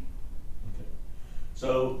trunk. Okay.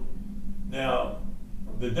 So now,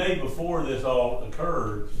 the day before this all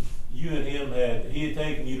occurred, you and him he had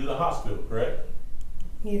taken you to the hospital, correct?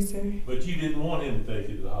 Yes, sir. But you didn't want him to take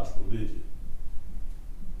you to the hospital, did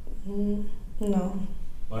you? No.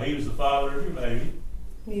 Well, he was the father of your baby.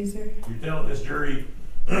 Yes, sir. You're telling this jury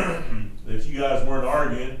that you guys weren't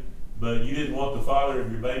arguing, but you didn't want the father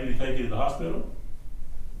of your baby to take you to the hospital?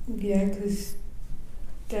 Yeah, because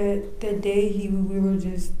that day we were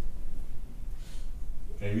just...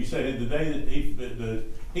 Okay, you said the day that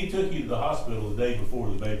he took you to the hospital the day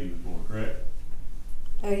before the baby was born, correct?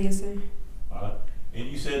 yes, sir. All right. And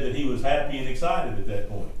you said that he was happy and excited at that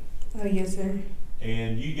point. Yes, sir.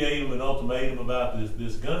 And you gave him an ultimatum about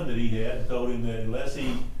this gun that he had and told him that unless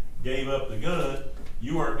he gave up the gun,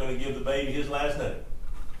 you weren't going to give the baby his last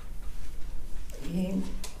name.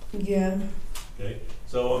 Yeah. Okay.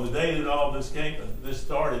 So on the day that all this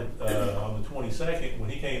started, on the 22nd, when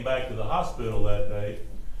he came back to the hospital that day,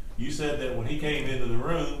 you said that when he came into the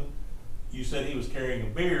room, you said he was carrying a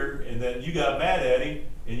beer and that you got mad at him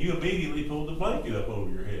and you immediately pulled the blanket up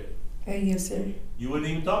over your head. Yes, sir. You wouldn't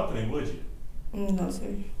even talk to him, would you? No,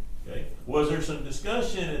 sir. Okay. Was there some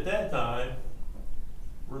discussion at that time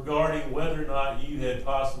regarding whether or not you had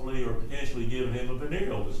possibly or potentially given him a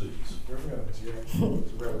venereal disease? Irrelevant, yeah. It's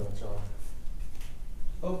irrelevant, y'all.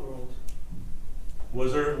 Overruled.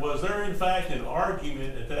 Was there in fact an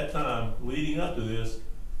argument at that time leading up to this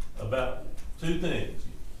about two things?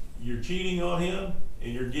 You're cheating on him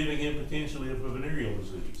and you're giving him potentially a venereal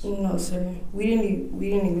disease. No, sir. We didn't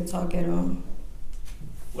even talk at all.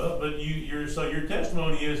 Well, but your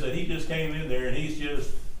testimony is that he just came in there and he's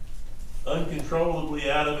just uncontrollably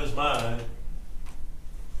out of his mind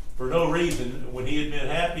for no reason when he had been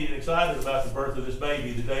happy and excited about the birth of this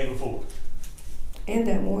baby the day before. And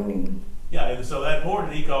that morning. Yeah, and so that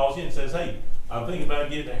morning he calls you and says, "Hey, I'm thinking about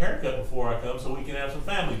getting a haircut before I come so we can have some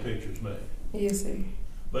family pictures made." Yes, sir.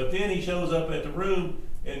 But then he shows up at the room,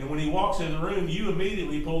 and when he walks in the room, you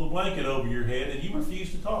immediately pull the blanket over your head and you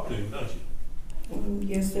refuse to talk to him, don't you?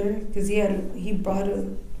 Yes, sir. Because he brought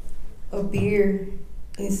a beer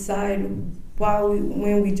inside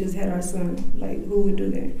when we just had our son. Like, who would do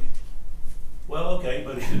that? Well, okay,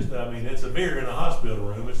 but it's just, I mean, it's a beer in a hospital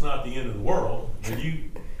room. It's not the end of the world. And you,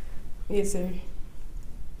 Yes, sir.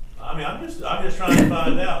 I mean, I'm just trying to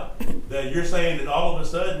find out that you're saying that all of a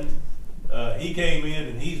sudden he came in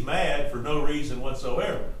and he's mad for no reason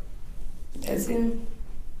whatsoever. That's him.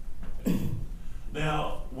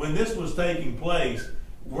 Now, when this was taking place,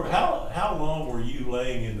 how long were you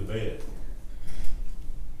laying in the bed?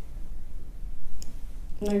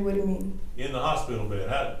 Like, what do you mean? In the hospital bed.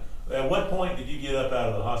 At what point did you get up out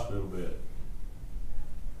of the hospital bed?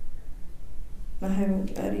 I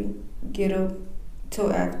didn't get up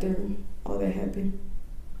till after all that happened.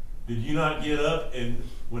 Did you not get up and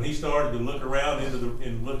when he started to look around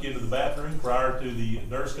look into the bathroom prior to the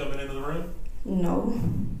nurse coming into the room? No.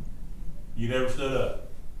 You never stood up?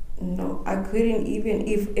 No, I couldn't even,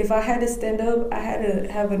 if I had to stand up, I had to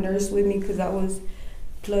have a nurse with me because I was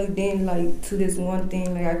plugged in like to this one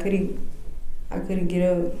thing. Like I couldn't get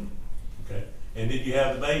up. Okay. And did you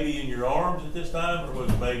have the baby in your arms at this time, or was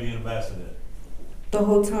the baby in a bassinet? The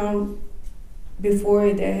whole time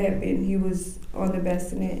before that happened, he was on the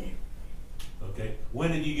bassinet. Okay.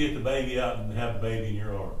 When did you get the baby out and have the baby in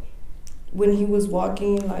your arms? When he was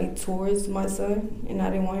walking like towards my son, and I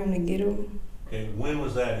didn't want him to get him. Okay. When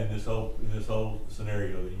was that in this whole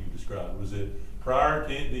scenario that you described? Was it prior to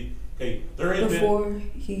the? Okay. There had before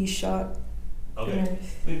he shot the Okay.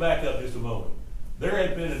 nurse. Let me back up just a moment. There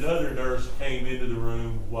had been another nurse came into the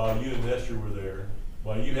room while you and Nestor were there,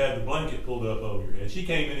 while you had the blanket pulled up over your head. She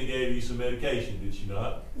came in and gave you some medication, did she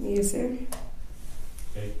not? Yes, sir.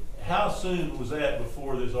 Okay. How soon was that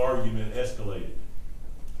before this argument escalated?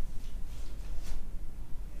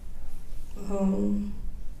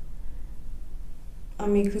 I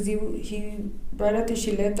mean, cause he right after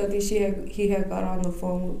she left, I think he had got on the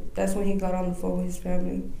phone. That's when he got on the phone with his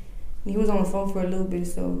family. And he was on the phone for a little bit,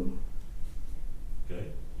 so. Okay.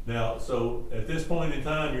 Now, so at this point in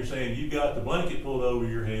time, you're saying you got the blanket pulled over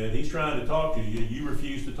your head. He's trying to talk to you. You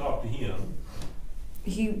refuse to talk to him.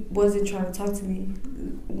 He wasn't trying to talk to me.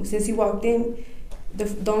 Since he walked in,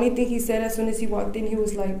 the only thing he said as soon as he walked in, he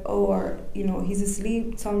was like, "Oh, he's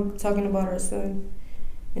asleep," talking about our son.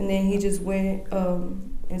 And then he just went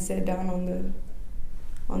and sat down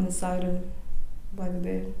on the side by the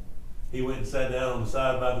bed. He went and sat down on the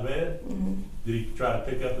side by the bed? Mm-hmm. Did he try to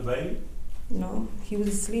pick up the baby? No, he was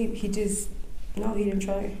asleep. He didn't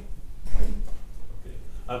try. Okay.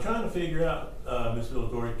 I'm trying to figure out, Ms.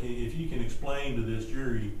 Villatoro, if you can explain to this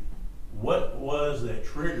jury what was that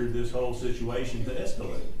triggered this whole situation to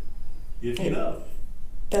escalate, if you know.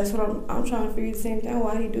 That's what I'm trying to figure the same thing.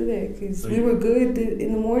 Why he do that? Because So we were good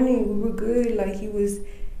in the morning. We were good. Like he was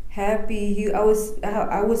happy. I was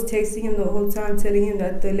texting him the whole time, telling him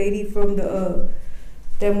that the lady from that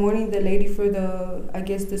morning, the lady for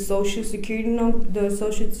the social security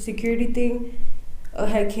thing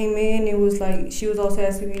had came in. It was like she was also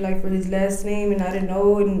asking me like for his last name, and I didn't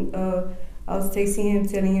know. And I was texting him,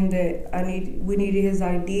 telling him that we needed his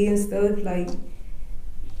ID and stuff.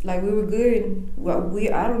 Like we were good. Well,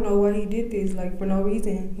 I don't know why he did this. Like for no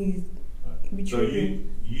reason. He So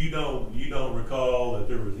you don't recall that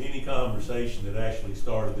there was any conversation that actually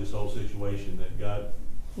started this whole situation that got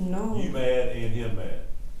you mad and him mad?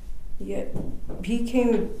 Yeah, he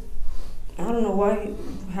came. I don't know why.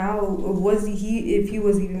 How was he? If he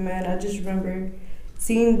was even mad, I just remember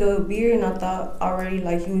seeing the beer and I thought already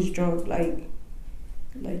like he was drunk. Like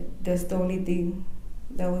that's the only thing.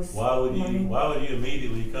 That was why would you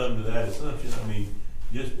immediately come to that assumption? I mean,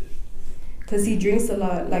 just because he drinks a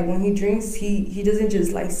lot. Like when he drinks, he doesn't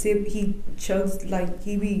just like sip. He chugs like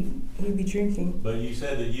he be drinking. But you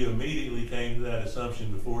said that you immediately came to that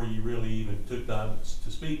assumption before you really even took time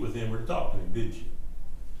to speak with him or to talk to him, didn't you?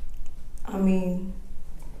 I mean,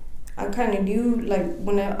 I kind of knew like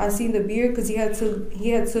when I seen the beer because he had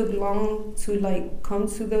took long to like come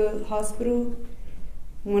to the hospital.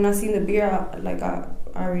 When I seen the beer, I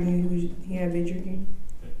already knew he had been drinking.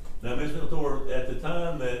 Okay. Now, Ms. Villatoro, at the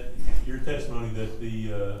time that your testimony that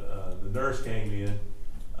the nurse came in,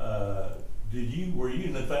 were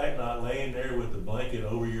you in fact not laying there with the blanket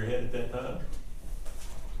over your head at that time?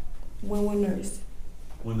 When nurse?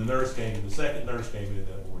 When the nurse came in, the second nurse came in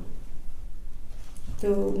that morning.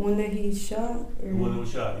 The one that he shot? Or? The one that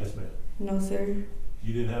was shot, yes, ma'am. No, sir.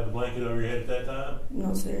 You didn't have the blanket over your head at that time?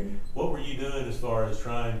 No, sir. What were you doing as far as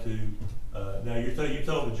trying to? Now you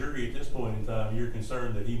told the jury at this point in time you're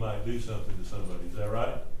concerned that he might do something to somebody. Is that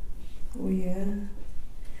right? Well, yeah.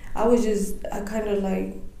 I kind of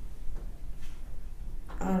like,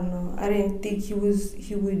 I don't know. I didn't think he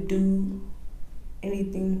would do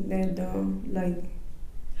anything that dumb. Like.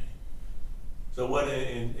 So what?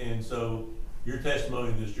 And so your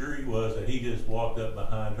testimony to this jury was that he just walked up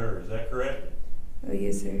behind her. Is that correct? Oh,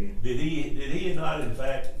 yes, sir. Did he not in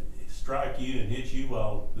fact strike you and hit you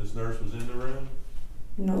while this nurse was in the room?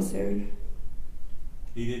 No, sir.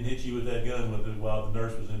 He didn't hit you with that gun while the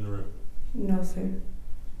nurse was in the room? No, sir.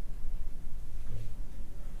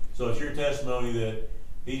 So it's your testimony that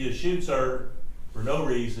he just shoots her for no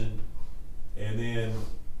reason, and then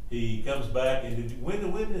he comes back. And when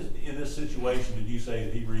in this situation did you say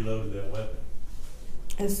that he reloaded that weapon?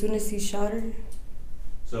 As soon as he shot her.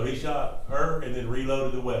 So he shot her and then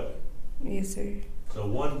reloaded the weapon. Yes, sir. So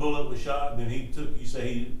one bullet was shot, and then you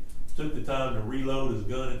say he took the time to reload his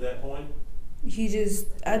gun at that point?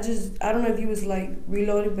 I don't know if he was like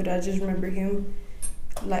reloaded, but I just remember him,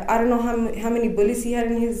 like, I don't know how many bullets he had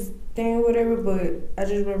in his thing or whatever, but I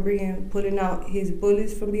just remember him pulling out his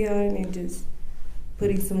bullets from behind and just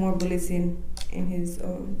putting some more bullets in his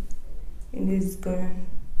gun.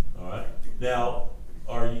 All right. Now,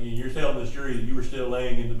 you're telling this jury that you were still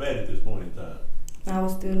laying in the bed at this point in time? I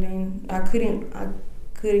was still laying. I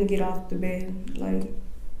couldn't get off the bed, like.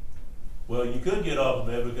 Well, you could get off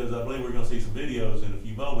the bed because I believe we're going to see some videos in a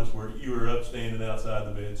few moments where you were up standing outside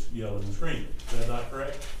the bed yelling and screaming. Is that not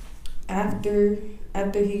correct? After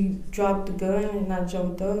he dropped the gun and I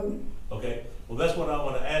jumped up. Okay. Well, that's what I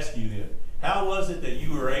want to ask you then. How was it that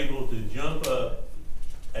you were able to jump up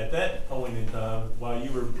at that point in time while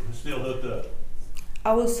you were still hooked up?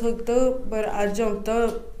 I was hooked up, but I jumped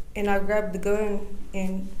up and I grabbed the gun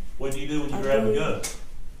and. What did you do when you grabbed the gun?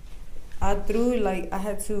 I threw it like I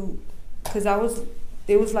had to, cause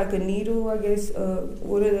there was like a needle, I guess,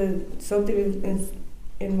 something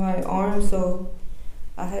in my arm, so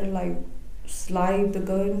I had to like slide the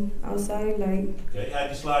gun outside, like. Okay, how'd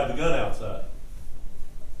you slide the gun outside?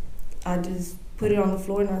 I just put it on the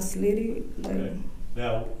floor and I slid it, like. Okay.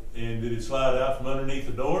 Now, and did it slide out from underneath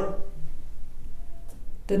the door?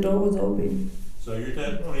 The door was open. So your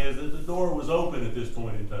testimony is that the door was open at this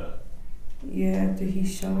point in time? Yeah, after he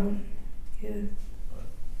shot, yeah.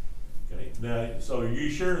 Okay, now, so are you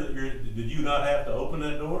sure that did you not have to open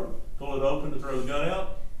that door? Pull it open to throw the gun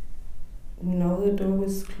out? No, the door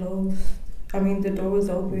was closed. The door was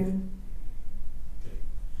open. Okay.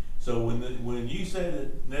 So when you said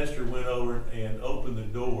that Nestor went over and opened the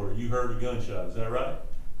door, you heard a gunshot, is that right?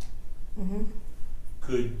 Mm-hmm.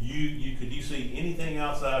 Could you see anything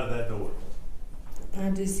outside of that door? I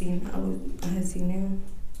had seen him.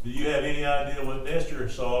 Do you have any idea what Nestor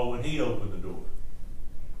saw when he opened the door?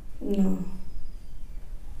 No.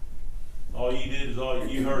 All you did is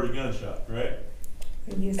you heard a gunshot, correct?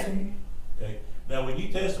 Yes, sir. Okay. Now, when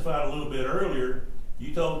you testified a little bit earlier,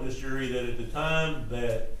 you told this jury that at the time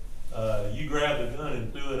that you grabbed the gun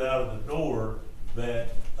and threw it out of the door, that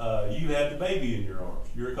you had the baby in your arms.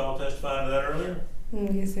 You recall testifying to that earlier?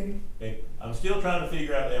 Yes, sir. Okay. I'm still trying to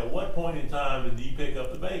figure out at what point in time did you pick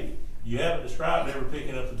up the baby? You haven't described ever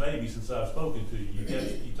picking up the baby since I've spoken to you.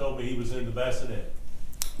 You told me he was in the bassinet.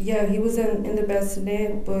 Yeah, he was in the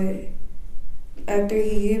bassinet, but after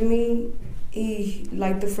he hit me,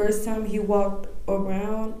 the first time he walked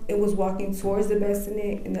around, it was walking towards the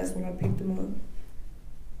bassinet, and that's when I picked him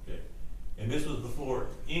up. Okay. And this was before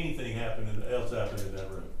anything else happened in that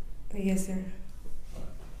room? Yes, sir.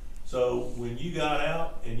 So when you got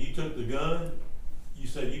out and you took the gun, you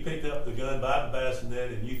said you picked up the gun by the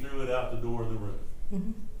bassinet and you threw it out the door of the room.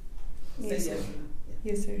 Mm-hmm. Yes, sir.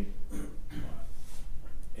 Yes, sir.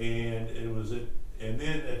 And and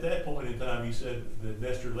then at that point in time, you said that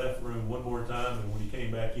Nestor left the room one more time, and when he came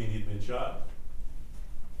back in, he'd been shot.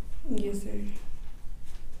 Yes, sir.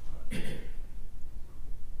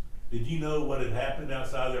 Did you know what had happened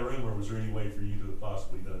outside that room, or was there any way for you to have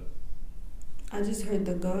possibly done it? I just heard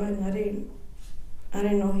the gun. I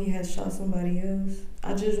didn't know he had shot somebody else.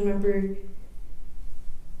 I just remember,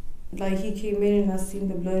 like, he came in and I seen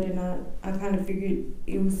the blood, and I kind of figured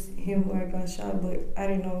it was him who had got shot, but I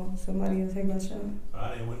didn't know somebody else had got shot. All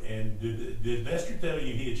right, and did Nestor tell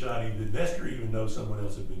you he had shot him? Did Nestor even know someone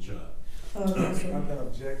else had been shot? No, sir. I'm going to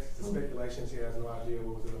object to speculations. He has no idea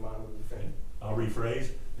what was in the mind of the defendant. I'll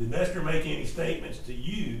rephrase. Did Nestor make any statements to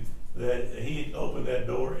you that he had opened that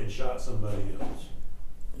door and shot somebody else?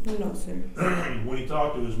 No, sir. When he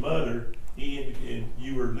talked to his mother, he indicated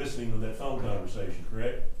you were listening to that phone conversation,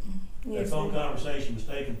 correct? Yes, that phone sir. conversation was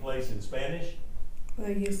taking place in Spanish?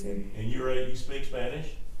 Yes, sir. And you speak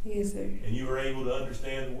Spanish? Yes, sir. And you were able to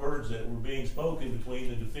understand the words that were being spoken between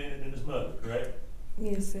the defendant and his mother, correct?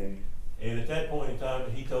 Yes, sir. And at that point in time,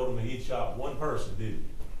 he told him that he'd shot one person, didn't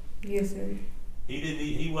he? Yes, sir.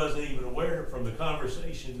 He wasn't even aware from the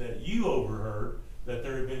conversation that you overheard that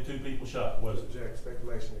there had been two people shot, was it? Object,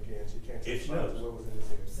 speculation again. She can't If she testify knows. to what was in his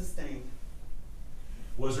head. Sustained.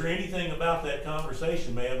 Was there anything about that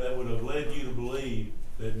conversation, ma'am, that would have led you to believe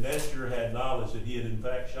that Nestor had knowledge that he had in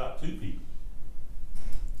fact shot two people?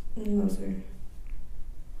 No, sir.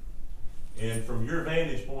 And from your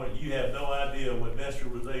vantage point, you have no idea what Nestor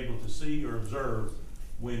was able to see or observe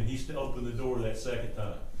when he opened the door that second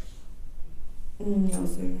time? No,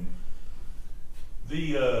 sir.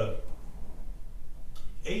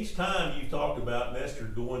 Each time you talked about Nestor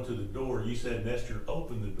going to the door, you said Nestor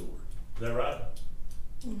opened the door. Is that right?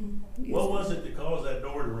 Mm-hmm. Yes, What sir. was it that caused that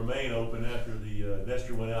door to remain open after the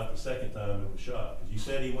Nestor went out the second time and was shot? 'Cause you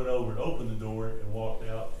said he went over and opened the door and walked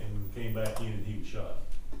out and came back in and he was shot?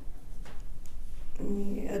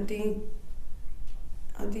 I think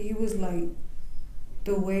it was like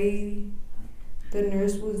the way the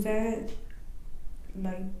nurse was at,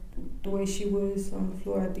 like the way she was on the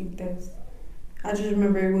floor. I think I just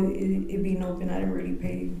remember it being open. I didn't really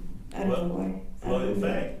pay. I don't know why. Well, in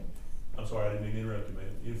fact, I'm sorry, I didn't mean to interrupt you, man.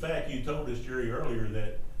 In fact, you told this jury earlier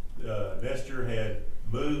that Nestor had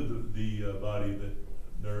moved the body of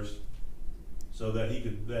the nurse so that he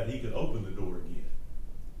could open the door again.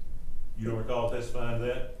 You don't recall testifying to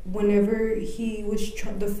that? Whenever he was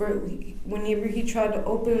whenever he tried to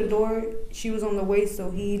open the door, she was on the way.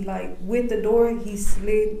 So he with the door, he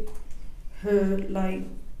slid her like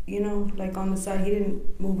on the side. He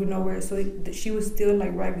didn't move her nowhere. So she was still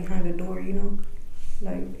right behind the door,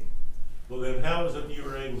 Well, then how is it you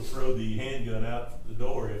were able to throw the handgun out the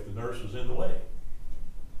door if the nurse was in the way?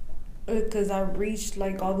 Because I reached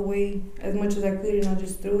all the way as much as I could, and I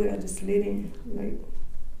just threw it. I just slid in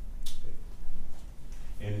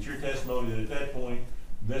And it's your testimony that at that point,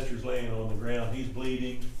 Nestor's laying on the ground, he's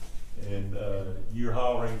bleeding, and you're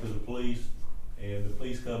hollering to the police, and the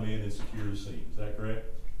police come in and secure the scene. Is that correct?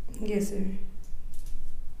 Yes, sir.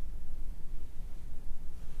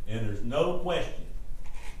 And there's no question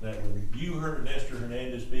that when you heard Nestor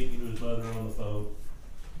Hernandez speaking to his mother on the phone,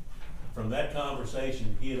 from that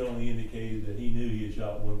conversation, he had only indicated that he knew he had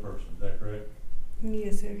shot one person. Is that correct?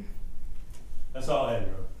 Yes, sir. That's all I had,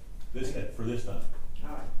 Your Honor, for this time. All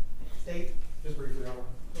right. State, Just briefly, Your Honor.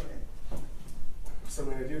 go ahead.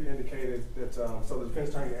 Selena, you indicated that, so the defense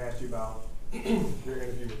attorney asked you about your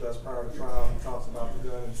interview with us prior to trial. He talks about the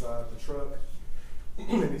gun inside the truck.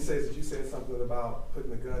 And he says that you said something about putting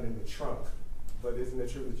the gun in the trunk. But isn't it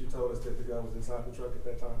true that you told us that the gun was inside the truck at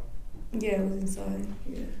that time? Yeah, it was inside.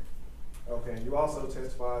 Yeah. Okay, and you also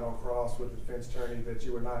testified on cross with the defense attorney that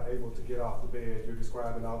you were not able to get off the bed. You're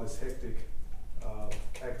describing all this hectic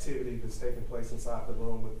activity that's taking place inside the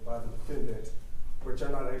room by the defendant, but you're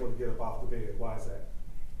not able to get up off the bed. Why is that?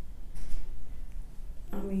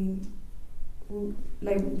 I mean,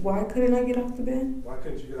 why couldn't I get off the bed? Why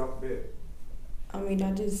couldn't you get off the bed? I mean,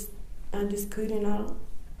 I just couldn't.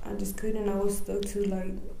 I just couldn't. I was stuck to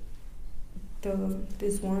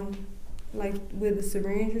this one, with a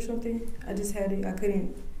syringe or something. I just had it. I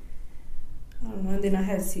couldn't. I don't know. And then I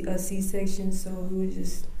had a C-section, so it was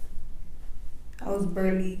just.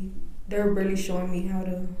 They were barely showing me how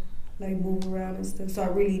to move around and stuff. So I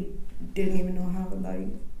really didn't even know how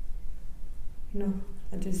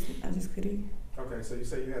I just couldn't. Okay, so you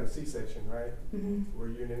say you had a C-section, right? Mm-hmm. Were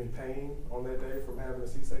you in any pain on that day from having a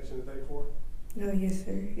C-section the day before? Oh, yes,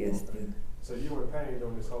 sir. Yes, Okay. yeah. So you were in pain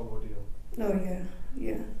during this whole ordeal? Oh, yeah,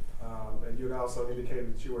 yeah. And you had also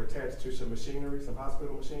indicated that you were attached to some machinery, some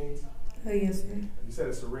hospital machines? Oh, yes, sir. You said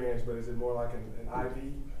a syringe, but is it more like an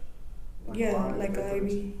IV? Yeah, line like that an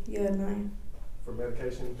puts- IV. Yeah, 9. For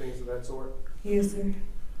medication, things of that sort? Yes, sir.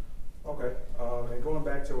 Okay, and going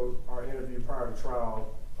back to our interview prior to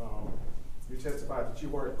trial, you testified that you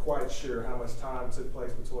weren't quite sure how much time took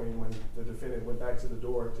place between when the defendant went back to the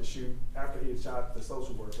door to shoot. After he had shot the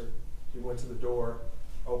social worker, he went to the door,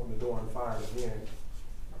 opened the door, and fired again.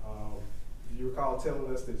 Do you recall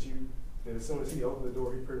telling us that as soon as he opened the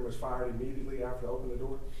door, he pretty much fired immediately after opening the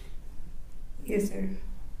door? Yes, sir.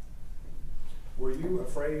 Were you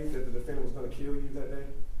afraid that the defendant was going to kill you that day?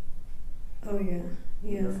 Oh, yeah, Were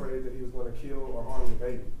yeah. you afraid that he was going to kill or harm your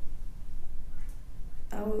baby?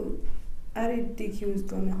 I didn't think he was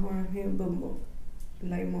gonna harm him, but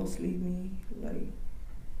mostly me.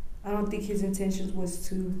 I don't think his intentions was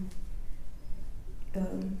to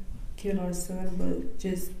kill our son, but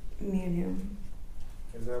just me and him.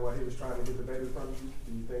 Is that why he was trying to get the baby from you?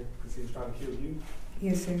 Do you think because he was trying to kill you?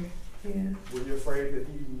 Yes, sir. Yeah. Were you afraid that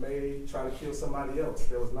he may try to kill somebody else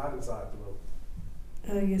that was not inside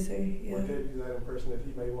the room? Yes, sir. Yeah. What gave you that impression that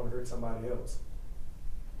he may want to hurt somebody else?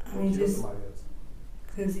 I Or mean, kill just somebody else?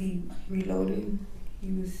 because he reloaded,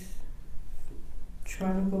 he was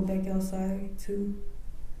trying to go back outside too.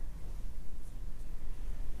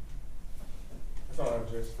 That's all I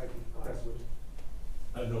have, Judge. Thank you. That's what.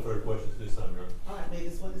 I have no further questions this time, Your Honor. All right, may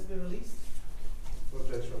this witness be released?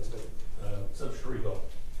 What judge from the state? Substitute recall.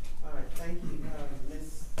 All right, thank you.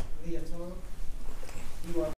 Ms. Villatoro, you are